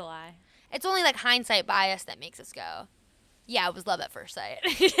 It is a lie. It's only, like, hindsight bias that makes us go, yeah, it was love at first sight.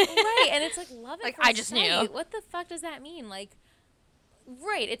 Right. And it's like, love at like, first I just sight. knew. What the fuck does that mean? Like,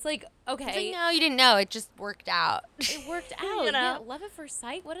 right. It's like, okay. It's like, no, you didn't know. It just worked out. It worked out. Yeah. Love at first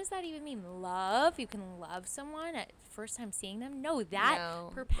sight. What does that even mean? Love? You can love someone at first time seeing them? No,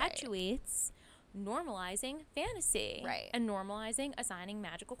 that perpetuates normalizing fantasy. Right. And normalizing assigning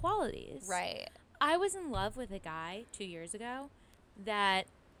magical qualities. Right. I was in love with a guy 2 years ago that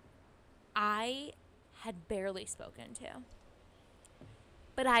I had barely spoken to.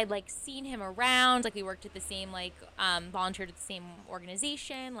 But I'd, like, seen him around. Like, we worked at the same, like, volunteered at the same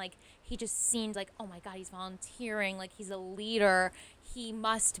organization. Like, he just seemed like, oh, my God, he's volunteering. Like, he's a leader. He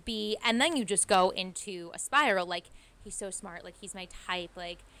must be. And then you just go into a spiral. Like, he's so smart. Like, he's my type.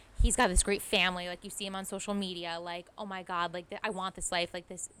 Like, he's got this great family. Like, you see him on social media. Like, oh my God, like, I want this life. Like,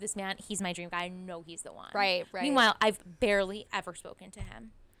 this man, he's my dream guy. I know he's the one. Right. Meanwhile, I've barely ever spoken to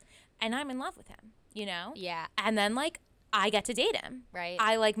him. And I'm in love with him, you know? Yeah. And then, like, I get to date him. Right.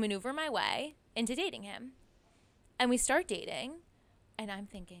 I, like, maneuver my way into dating him. And we start dating. And I'm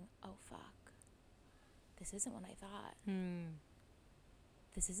thinking, oh, fuck. This isn't what I thought.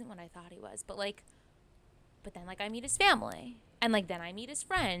 This isn't what I thought he was. But then, like, I meet his family. And, like, then I meet his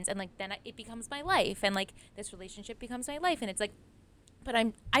friends. And, like, then it becomes my life. And, like, this relationship becomes my life. And it's like, but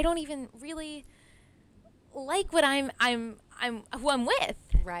I don't even really like what I'm who I'm with.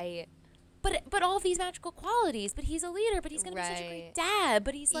 Right. But all these magical qualities. But he's a leader. But he's going to be such a great dad.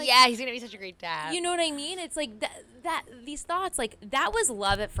 But he's like. Yeah, he's going to be such a great dad. You know what I mean? It's like that these thoughts, like, that was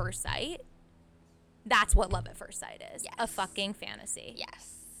love at first sight. That's what love at first sight is. Yes. A fucking fantasy.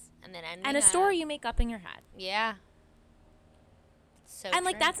 Yes. And then And a story you make up in your head. Yeah. So And,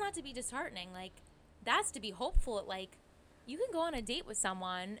 like, true. that's not to be disheartening. Like, that's to be hopeful. Like, you can go on a date with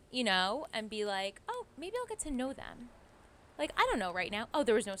someone, you know, and be like, oh, maybe I'll get to know them. Like, I don't know right now. Oh,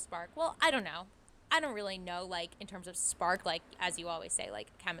 there was no spark. Well, I don't know. I don't really know, like, in terms of spark, like, as you always say,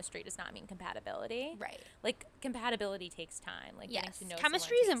 like, chemistry does not mean compatibility. Right. Like, compatibility takes time. Like, Yes. getting to know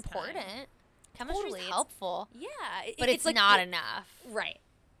Chemistry is someone takes time. important. Chemistry Totally. is helpful. Yeah. But it's like not enough. Right.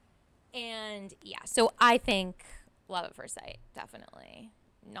 And, yeah, so I think love at first sight, definitely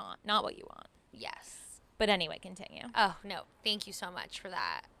not what you want. Yes. But anyway, continue. Oh, no. Thank you so much for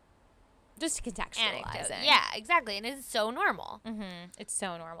that Just contextualizing. anecdote. Yeah, exactly. And it's so normal. Mm-hmm. It's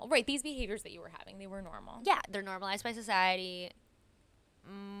so normal. Right. These behaviors that you were having, they were normal. Yeah, they're normalized by society.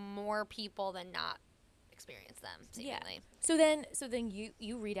 More people than not experience them, seemingly. So then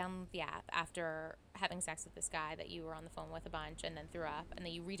you re-download the app after having sex with this guy that you were on the phone with a bunch and then threw up, and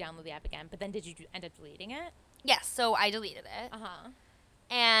then you re-download the app again. But then did you end up deleting it? Yes, so I deleted it. Uh-huh.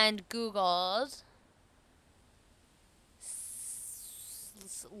 And Googled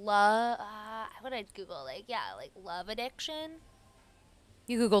love. What did I Google? Like love addiction.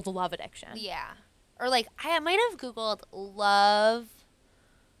 You Googled love addiction. Yeah, or like I might have Googled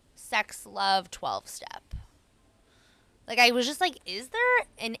sex love 12-step. Like I was just like, is there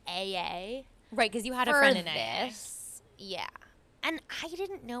an AA? Right, because you had a for friend in AA. this? Yeah, and I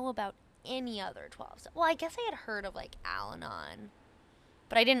didn't know about any other 12-step. Well, I guess I had heard of like Al-Anon,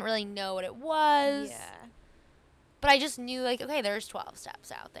 but I didn't really know what it was. Yeah. But I just knew, like, okay, there's 12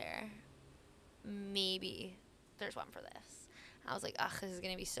 steps out there. Maybe there's one for this. I was like, ugh, this is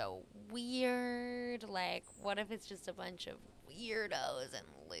going to be so weird. Like, what if it's just a bunch of weirdos and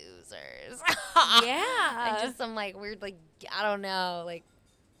losers? Yeah. And just some, like, weird, like, I don't know, like,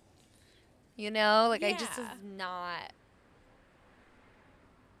 you know? Like, I just was not.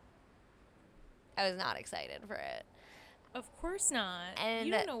 I was not excited for it. Of course not. And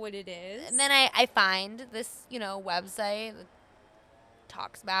you don't know what it is. And then I find this, website that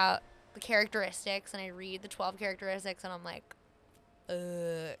talks about the characteristics, and I read the 12 characteristics, and I'm like,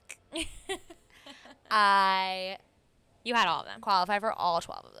 ugh. I You had all of them. qualify for all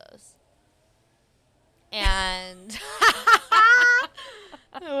 12 of those. And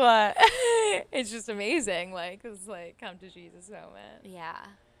what? It's just amazing. Like, it's like come to Jesus moment. Yeah.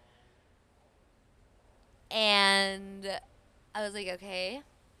 And I was like, okay,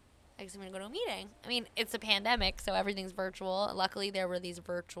 I guess I'm going to go to a meeting. I mean, it's a pandemic, so everything's virtual. Luckily, there were these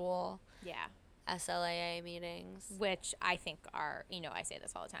virtual SLAA meetings. Which I think are, I say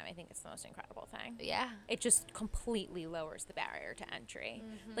this all the time, I think it's the most incredible thing. Yeah. It just completely lowers the barrier to entry.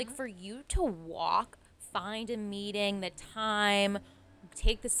 Mm-hmm. Like, for you to find a meeting, the time,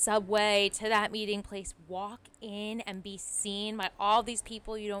 take the subway to that meeting place, walk in and be seen by all these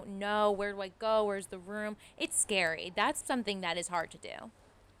people you don't know. Where do I go? Where's the room? It's scary. That's something that is hard to do.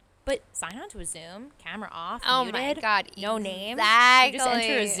 But sign on to a Zoom, camera off, muted, my God. no name. Exactly. You just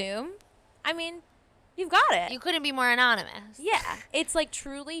enter a Zoom. I mean, you've got it. You couldn't be more anonymous. Yeah. It's like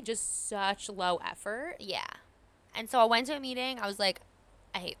truly just such low effort. Yeah. And so I went to a meeting. I was like,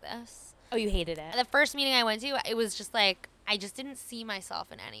 I hate this. Oh, you hated it? The first meeting I went to, it was just like, I just didn't see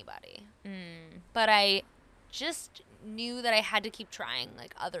myself in anybody. But I just knew that I had to keep trying,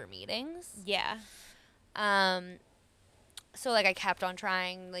 like, other meetings. Yeah. So, like, I kept on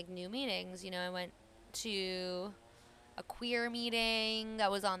trying, like, new meetings. I went to a queer meeting that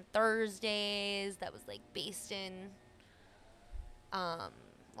was on Thursdays that was, like, based in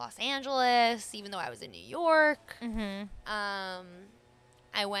Los Angeles, even though I was in New York. Mm-hmm.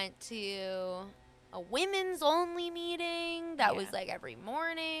 I went to a women's only meeting that was like every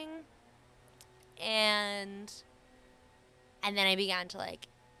morning, and then I began to like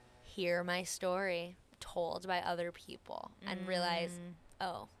hear my story told by other people and realize,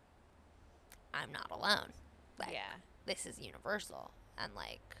 oh, I'm not alone. Like, Yeah. this is universal. And,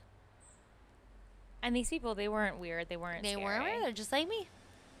 like, And these people, they weren't weird. They weren't scary. weird. They're just like me.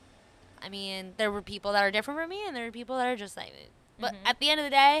 I mean, there were people that are different from me, and there were people that are just like me. But at the end of the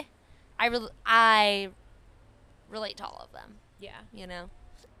day, I relate to all of them. Yeah. You know?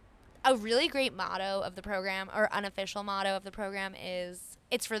 A really great motto of the program, or unofficial motto of the program, is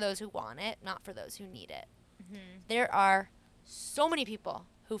it's for those who want it, not for those who need it. There are so many people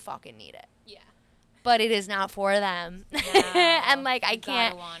who fucking need it. Yeah. But it is not for them. No, and, like,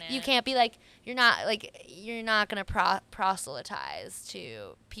 you can't be like, you're not going to proselytize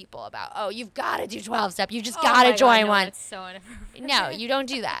to people about, oh, you've got to do 12-step. You just got to join one. That's so inappropriate. No, you don't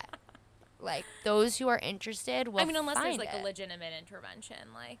do that. Like, those who are interested will unless find there's, like, it. a legitimate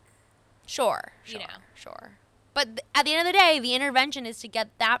intervention, like. Sure. But at the end of the day, the intervention is to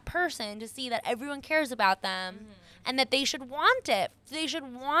get that person to see that everyone cares about them and that they should want it. They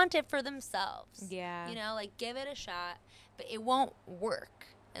should want it for themselves. Yeah. You know, like, give it a shot, but it won't work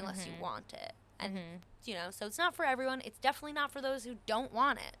unless you want it. And, you know, so it's not for everyone. It's definitely not for those who don't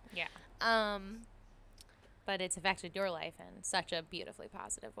want it. Yeah. But it's affected your life in such a beautifully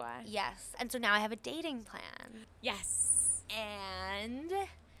positive way. Yes. And so now I have a dating plan. Yes. And,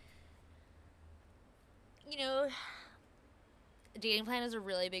 you know, a dating plan is a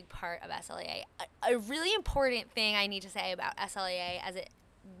really big part of SLAA. A really important thing I need to say about SLAA as it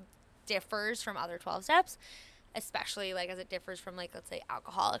differs from other 12 steps, especially, like, as it differs from, like, let's say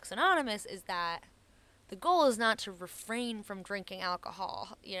Alcoholics Anonymous, is that the goal is not to refrain from drinking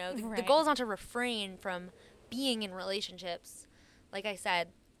alcohol. You know, the goal is not to refrain from being in relationships. Like I said,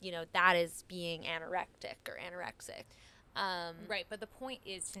 you know, that is being anorectic or anorexic. Right, but the point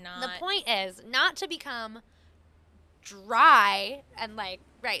is not to become dry and, like,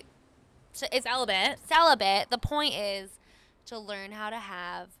 right. So it's celibate. The point is to learn how to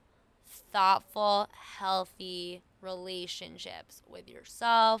have thoughtful, healthy relationships with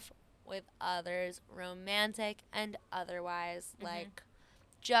yourself, with others, romantic and otherwise. Like,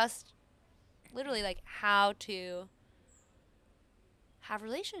 just literally, like, how to have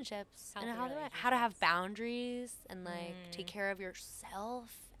relationships and how to have boundaries and, like, take care of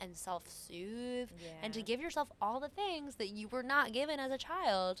yourself and self-soothe and to give yourself all the things that you were not given as a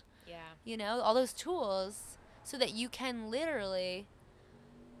child. Yeah. You know, all those tools so that you can literally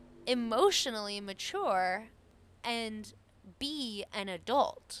emotionally mature and be an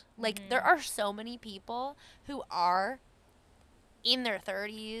adult. Like, there are so many people who are in their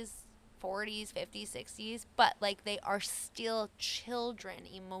 30s, 40s, 50s, 60s, but, like, they are still children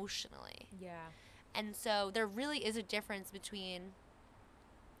emotionally. Yeah. And so there really is a difference between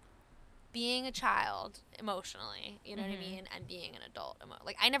being a child emotionally, you know what I mean, and being an adult.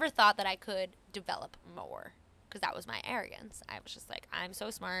 Like, I never thought that I could develop more because that was my arrogance. I was just like, I'm so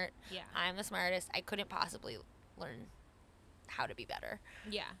smart. Yeah. I'm the smartest. I couldn't possibly learn how to be better.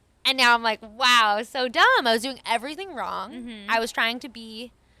 Yeah. And now I'm like, wow, so dumb. I was doing everything wrong. I was trying to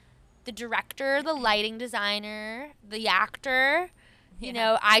be the director, the lighting designer, the actor. You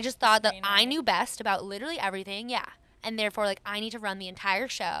know, I just thought that I knew best about literally everything. Yeah. And therefore, like, I need to run the entire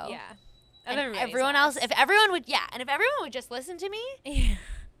show. Yeah. And everyone else, if everyone would just listen to me,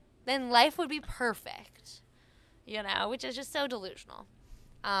 then life would be perfect. You know, which is just so delusional.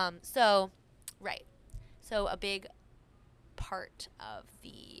 So a big part of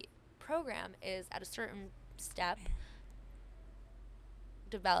the program is at a certain step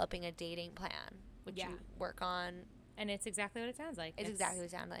developing a dating plan, which you work on. And it's exactly what it sounds like. It's exactly what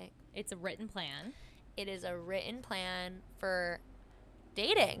it sounds like. It's a written plan. It is a written plan for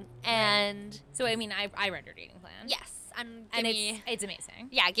dating. And so, I mean, I read your dating plan. Yes. And it's amazing.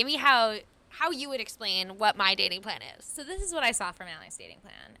 Yeah, give me how you would explain what my dating plan is. So this is what I saw from Allie's dating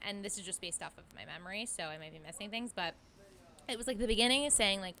plan. And this is just based off of my memory, so I might be missing things. But it was, like, the beginning is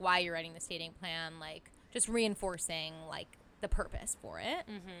saying, like, why you're writing this dating plan, like, just reinforcing, like, the purpose for it.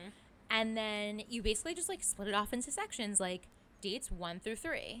 And then you basically just, like, split it off into sections, like, dates 1 through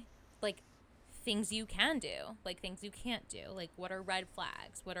 3. Like, things you can do, like, things you can't do. Like, what are red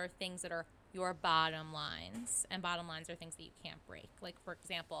flags? What are things that are your bottom lines? And bottom lines are things that you can't break. Like, for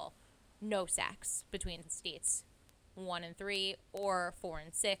example, no sex between dates 1 and 3 or 4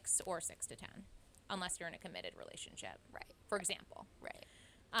 and 6 or 6 to 10. Unless you're in a committed relationship. Right. For example. Right.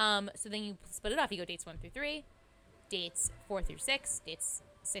 So then you split it off. You go dates 1 through 3, dates 4 through 6, dates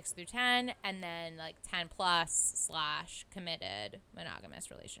 6 through 10, and then, like, 10 plus / committed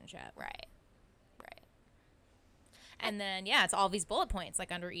monogamous relationship. Right. Right. And then, it's all these bullet points,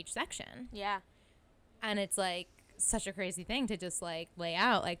 like, under each section. Yeah. And it's, like, such a crazy thing to just, like, lay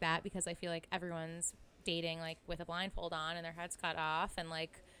out like that because I feel like everyone's dating, like, with a blindfold on and their heads cut off and,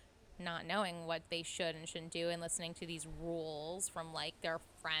 like, not knowing what they should and shouldn't do and listening to these rules from, like, their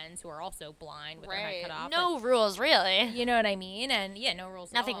friends who are also blind with their head cut off. No rules, really. You know what I mean? And, yeah, no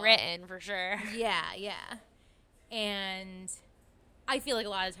rules Nothing at all. written, for sure. Yeah, yeah. And I feel like a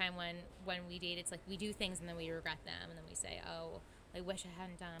lot of the time when we date, it's like we do things and then we regret them. And then we say, oh, I wish I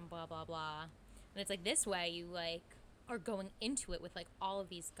hadn't done blah, blah, blah. And it's like this way you, like, are going into it with, like, all of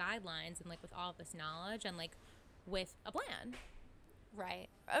these guidelines and, like, with all of this knowledge and, like, with a plan. Right.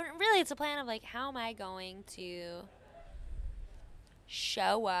 Really, it's a plan of, like, how am I going to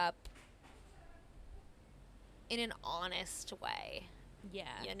show up in an honest way?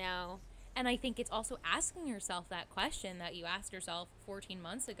 Yeah. You know? And I think it's also asking yourself that question that you asked yourself 14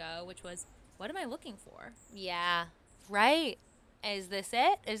 months ago, which was, what am I looking for? Yeah. Right. Is this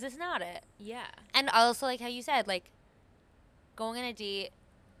it? Is this not it? Yeah. And also, like how you said, like, going on a date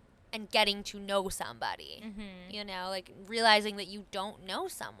and getting to know somebody. Mm-hmm. You know, like, realizing that you don't know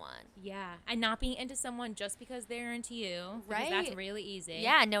someone. Yeah. And not being into someone just because they're into you. Right. Because that's really easy.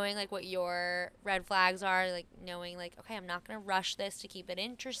 Yeah, knowing, like, what your red flags are. Like, knowing, like, okay, I'm not going to rush this to keep it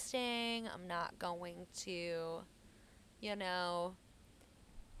interesting. I'm not going to, you know,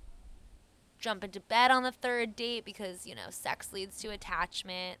 jump into bed on the third date because, you know, sex leads to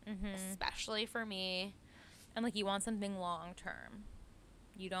attachment, especially for me. And, like, you want something long term.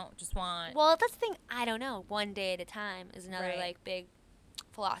 You don't just want... Well, that's the thing. I don't know. One day at a time is another, Right. like, big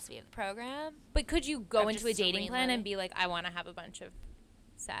philosophy of the program. But could you go I'm into just a dating plan serene and be like, I want to have a bunch of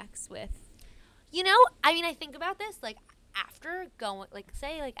sex with... You know, I mean, I think about this, like, after going, like,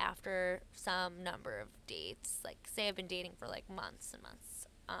 say, like, after some number of dates, like, say I've been dating for, like, months and months.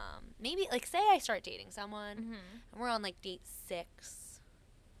 Maybe, like, say I start dating someone, and we're on, like, date 6,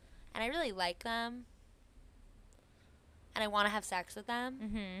 and I really like them, and I want to have sex with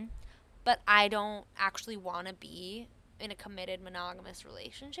them, but I don't actually want to be in a committed monogamous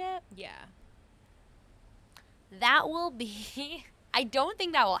relationship. Yeah. That will be, I don't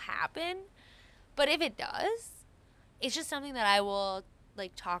think that will happen, but if it does, it's just something that I will,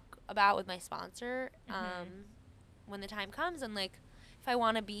 like, talk about with my sponsor when the time comes, and, like, if I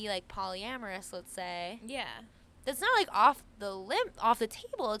want to be, like, polyamorous, let's say. Yeah. That's not, like, off the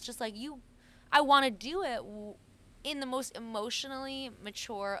table. It's just, like, I want to do it in the most emotionally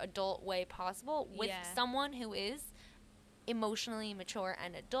mature adult way possible with someone who is emotionally mature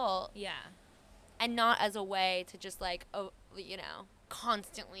and adult. Yeah. And not as a way to just, like, you know,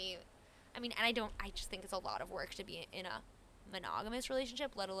 constantly. I mean, and I just think it's a lot of work to be in a monogamous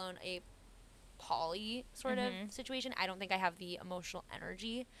relationship, let alone a poly sort of situation. I don't think I have the emotional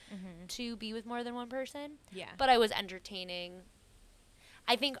energy to be with more than one person. Yeah. But I was entertaining.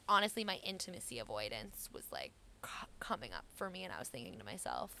 I think, honestly, my intimacy avoidance was, like, coming up for me, and I was thinking to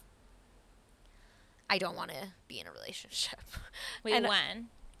myself, I don't want to be in a relationship. Wait, and, when?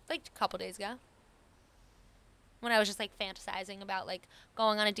 like, a couple days ago. When I was just, like, fantasizing about, like,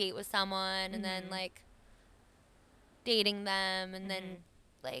 going on a date with someone and then, like, dating them and then,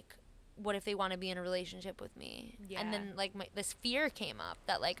 like, what if they want to be in a relationship with me? Yeah. And then, like, this fear came up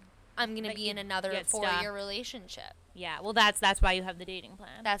that, like, I'm going to be in another 4-year relationship. Yeah. Well, that's why you have the dating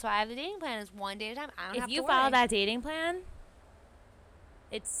plan. That's why I have the dating plan is one day at a time. I don't have to worry. If you follow that dating plan,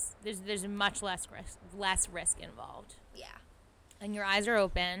 there's much less risk involved. Yeah. And your eyes are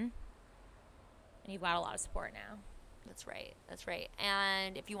open. And you've got a lot of support now. That's right. That's right.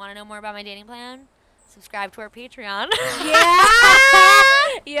 And if you want to know more about my dating plan, subscribe to our Patreon.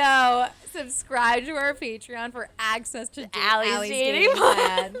 Yeah! Yo, subscribe to our Patreon for access to Allie's dating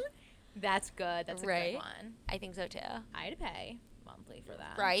plan. That's good. That's a good one. I think so, too. I'd pay monthly for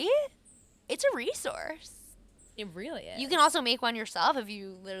that. Right? It's a resource. It really is. You can also make one yourself if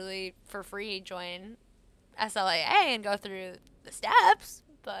you literally, for free, join SLAA and go through the steps.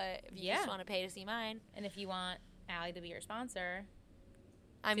 But if you just want to pay to see mine. And if you want Allie to be your sponsor,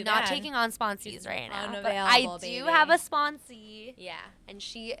 I'm not taking on sponsees right now. But I do have a sponsee. Yeah. And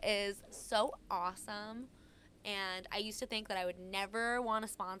she is so awesome. And I used to think that I would never want to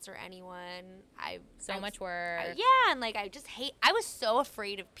sponsor anyone. Much work. And, like, I was so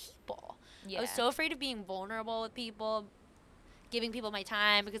afraid of people. Yeah. I was so afraid of being vulnerable with people, giving people my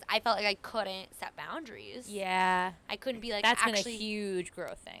time, because I felt like I couldn't set boundaries. Yeah. I couldn't be, like, That's been a huge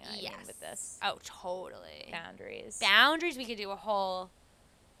growth thing, I mean, with this. Oh, totally. Boundaries. We could do a whole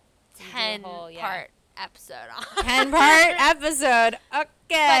 10-part episode on. 10-part episode. Okay.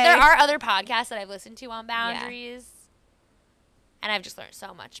 But there are other podcasts that I've listened to on boundaries. Yeah. And I've just learned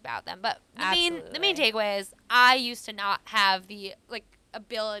so much about them. But the main takeaway is I used to not have the, like,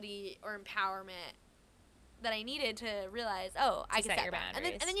 ability or empowerment that I needed to realize, I can set your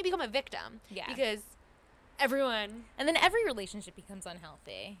boundaries. And then you become a victim. Yeah. Because Everyone. And then every relationship becomes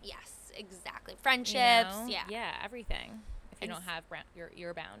unhealthy. Yes, exactly. Friendships, yeah. Yeah, everything. If you don't have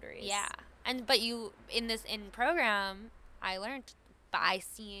your boundaries. Yeah. But in program, I learned by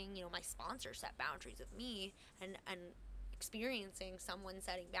seeing, my sponsor set boundaries with me and experiencing someone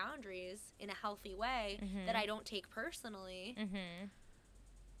setting boundaries in a healthy way that I don't take personally.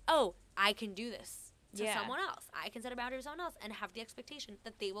 Oh, I can do this to someone else. I can set a boundary with someone else and have the expectation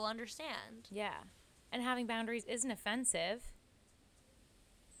that they will understand. Yeah. And having boundaries isn't offensive.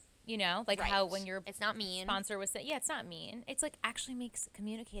 Like Right. how when your It's not mean. sponsor was saying, it's not mean. It's like actually makes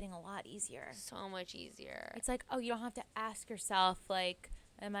communicating a lot easier. So much easier. It's like, oh, you don't have to ask yourself, like,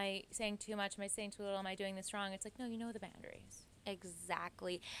 am I saying too much? Am I saying too little? Am I doing this wrong? It's like, no, you know the boundaries.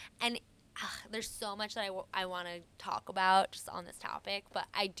 Exactly. And there's so much that I want to talk about just on this topic, but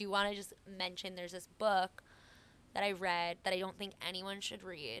I do want to just mention there's this book that I read that I don't think anyone should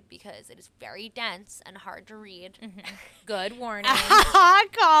read because it is very dense and hard to read. Good warning.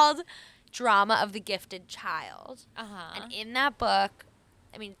 Called Drama of the Gifted Child. And in that book,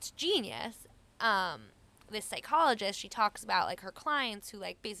 I mean, it's genius. This psychologist, she talks about like her clients who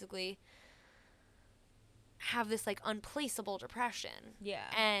like basically have this like unplaceable depression.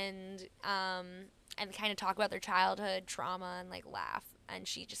 Yeah. And kind of talk about their childhood trauma and like laugh. And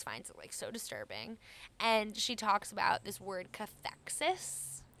she just finds it like so disturbing. And she talks about this word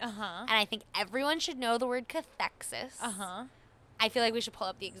cathexis. And I think everyone should know the word cathexis. I feel like we should pull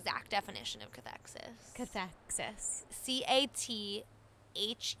up the exact definition of cathexis. Cathexis. Cathexis.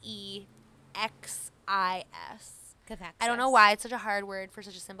 Cathexis. I don't know why it's such a hard word for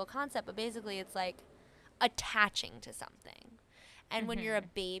such a simple concept, but basically it's like attaching to something. And when you're a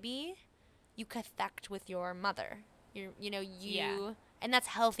baby, you cathect with your mother. And that's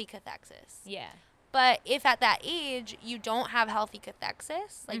healthy cathexis. Yeah. But if at that age you don't have healthy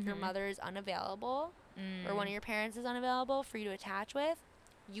cathexis, like your mother is unavailable or one of your parents is unavailable for you to attach with,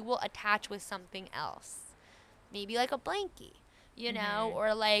 you will attach with something else. Maybe like a blankie,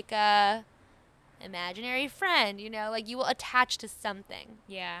 or like a imaginary friend, like you will attach to something.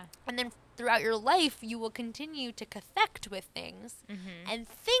 Yeah. And then throughout your life, you will continue to cathect with things and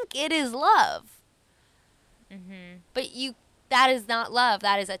think it is love. But that is not love.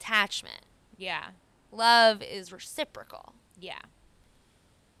 That is attachment. Yeah. Love is reciprocal. Yeah.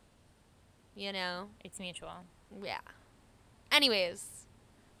 It's mutual. Yeah. Anyways,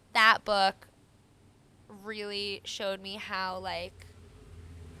 that book really showed me how, like,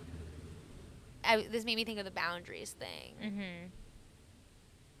 this made me think of the boundaries thing.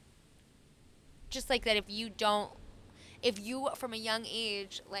 Just like that if you from a young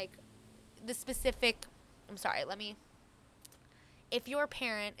age, like, if your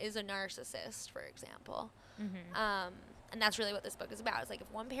parent is a narcissist, for example, and that's really what this book is about. It's like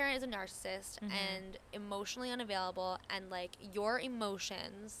if one parent is a narcissist and emotionally unavailable and like your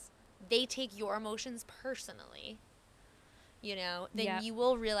emotions, they take your emotions personally, then you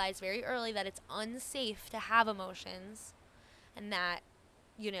will realize very early that it's unsafe to have emotions and that,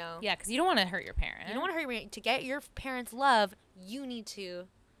 Yeah, because you don't want to hurt your parent. You don't want to hurt your parent. To get your parents' love, you need to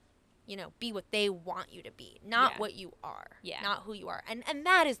be what they want you to be, not what you are, not who you are. And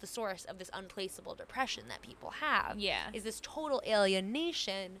that is the source of this unplaceable depression that people have, is this total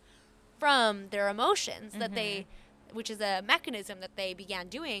alienation from their emotions that which is a mechanism that they began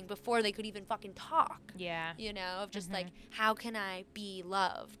doing before they could even fucking talk, of just like, how can I be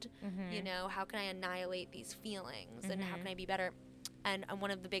loved, how can I annihilate these feelings and how can I be better? And one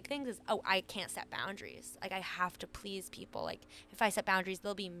of the big things is, I can't set boundaries. Like, I have to please people. Like, if I set boundaries,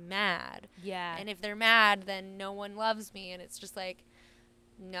 they'll be mad. Yeah. And if they're mad, then no one loves me. And it's just like,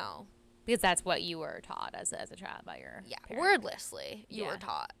 no. Because that's what you were taught as a child by your parents. Wordlessly, you were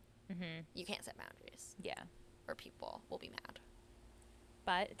taught. You can't set boundaries. Yeah. Or people will be mad.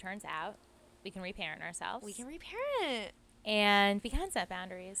 But it turns out we can reparent ourselves. We can reparent. And we can set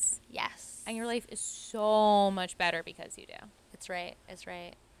boundaries. Yes. And your life is so much better because you do. It's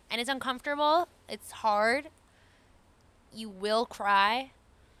right. And it's uncomfortable. It's hard. You will cry.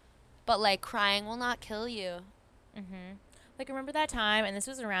 But, like, crying will not kill you. Like, remember that time, and this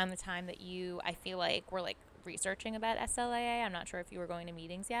was around the time that I feel like, were, like, researching about SLAA. I'm not sure if you were going to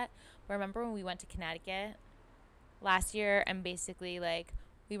meetings yet. But remember when we went to Connecticut last year, and basically, like,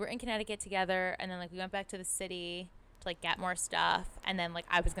 we were in Connecticut together, and then, like, we went back to the city to, like, get more stuff. And then, like,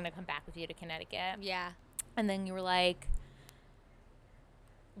 I was going to come back with you to Connecticut. Yeah. And then you were like...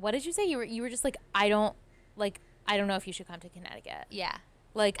 What did you say? You were just like, I don't know if you should come to Connecticut. Yeah.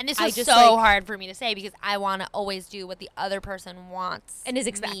 Like, and this was just so hard for me to say because I want to always do what the other person wants and is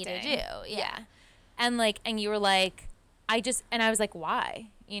expecting me to do. Yeah. And you were like, I was like, why?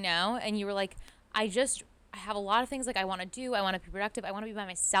 And you were like, I just I have a lot of things like I want to do. I want to be productive. I want to be by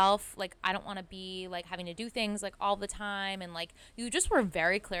myself. Like, I don't want to be like having to do things like all the time. And like, you just were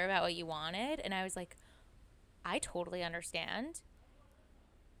very clear about what you wanted. And I was like, I totally understand.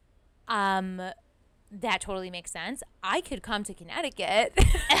 That totally makes sense. I could come to Connecticut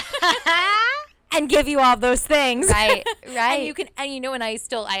and give you all those things. Right. And you can, and you know, and I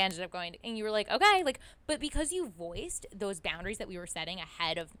ended up going, and you were like, okay, like, but because you voiced those boundaries that we were setting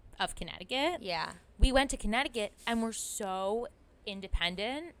ahead of Connecticut, Yeah. we went to Connecticut and we're so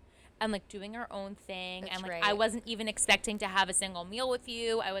independent and like doing our own thing. That's and like, right. I wasn't even expecting to have a single meal with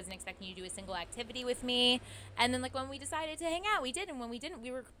you. I wasn't expecting you to do a single activity with me. And then like when we decided to hang out, we did. And when we didn't, we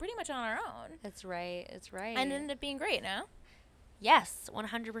were pretty much on our own. That's right. It's right. And it ended up being great, no? Yes,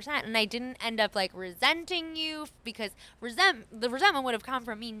 100%. And I didn't end up like resenting you because the resentment would have come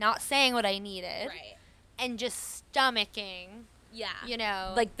from me not saying what I needed and just stomaching, Yeah. you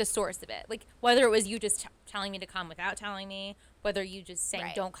know. Like the source of it. Like whether it was you just telling me to come without telling me, whether you just saying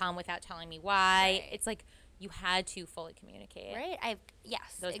Right. don't come without telling me why. Right. It's like you had to fully communicate. Right?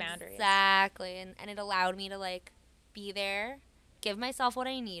 Yes. Those boundaries. Exactly. And it allowed me to like be there, give myself what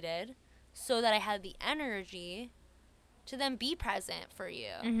I needed so that I had the energy to then be present for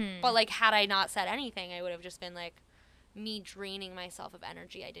you. Mm-hmm. But like had I not said anything, I would have just been like me draining myself of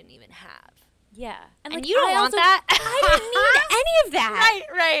energy I didn't even have. Yeah. And like, you don't want that. I didn't need any of that.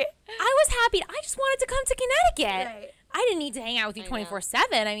 Right. I was happy. I just wanted to come to Connecticut. Right. I didn't need to hang out with you I know.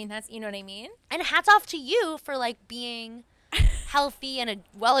 24/7. I mean, that's, you know what I mean? And hats off to you for like being healthy and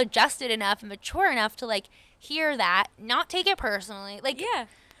well-adjusted enough and mature enough to like hear that, not take it personally. Like, Yeah.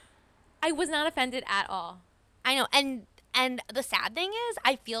 I was not offended at all. I know. And the sad thing is,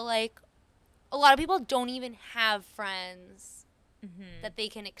 I feel like a lot of people don't even have friends that they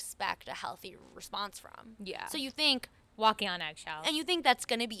can expect a healthy response from. Yeah. So you think, Walking on eggshells. and you think that's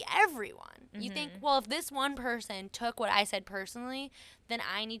going to be everyone. You think, well, if this one person took what I said personally, then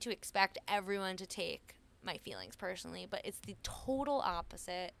I need to expect everyone to take my feelings personally. But it's the total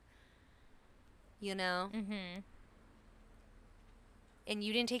opposite, you know? Mm-hmm. And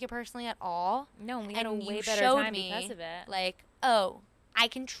you didn't take it personally at all. No, we had a And you way better showed time me, because of it. like, oh, I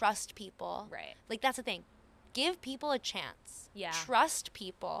can trust people. Right. Like, that's the thing. Give people a chance. Yeah. Trust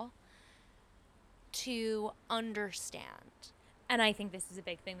people to understand. And I think this is a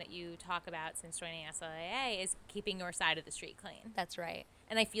big thing that you talk about since joining SLAA is keeping your side of the street clean. That's right.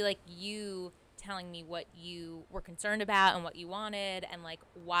 And I feel like you telling me what you were concerned about and what you wanted and like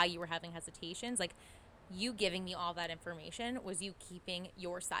why you were having hesitations, like you giving me all that information was you keeping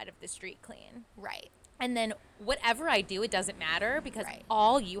your side of the street clean. Right. And then whatever I do, it doesn't matter because Right.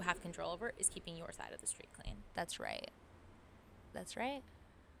 all you have control over is keeping your side of the street clean. That's right. That's right.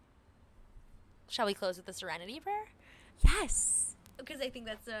 Shall we close with the Serenity Prayer? Yes. Because I think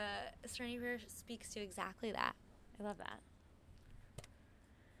that's a Serenity Prayer speaks to exactly that. I love that.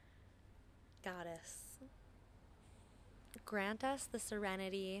 Goddess, grant us the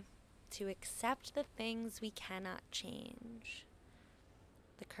serenity to accept the things we cannot change,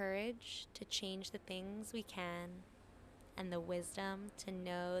 the courage to change the things we can, and the wisdom to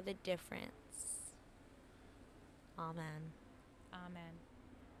know the difference. Amen. Amen.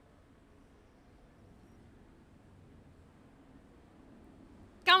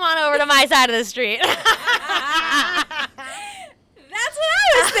 Come on over to my side of the street. That's what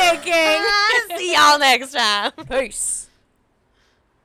I was thinking. See y'all next time. Peace.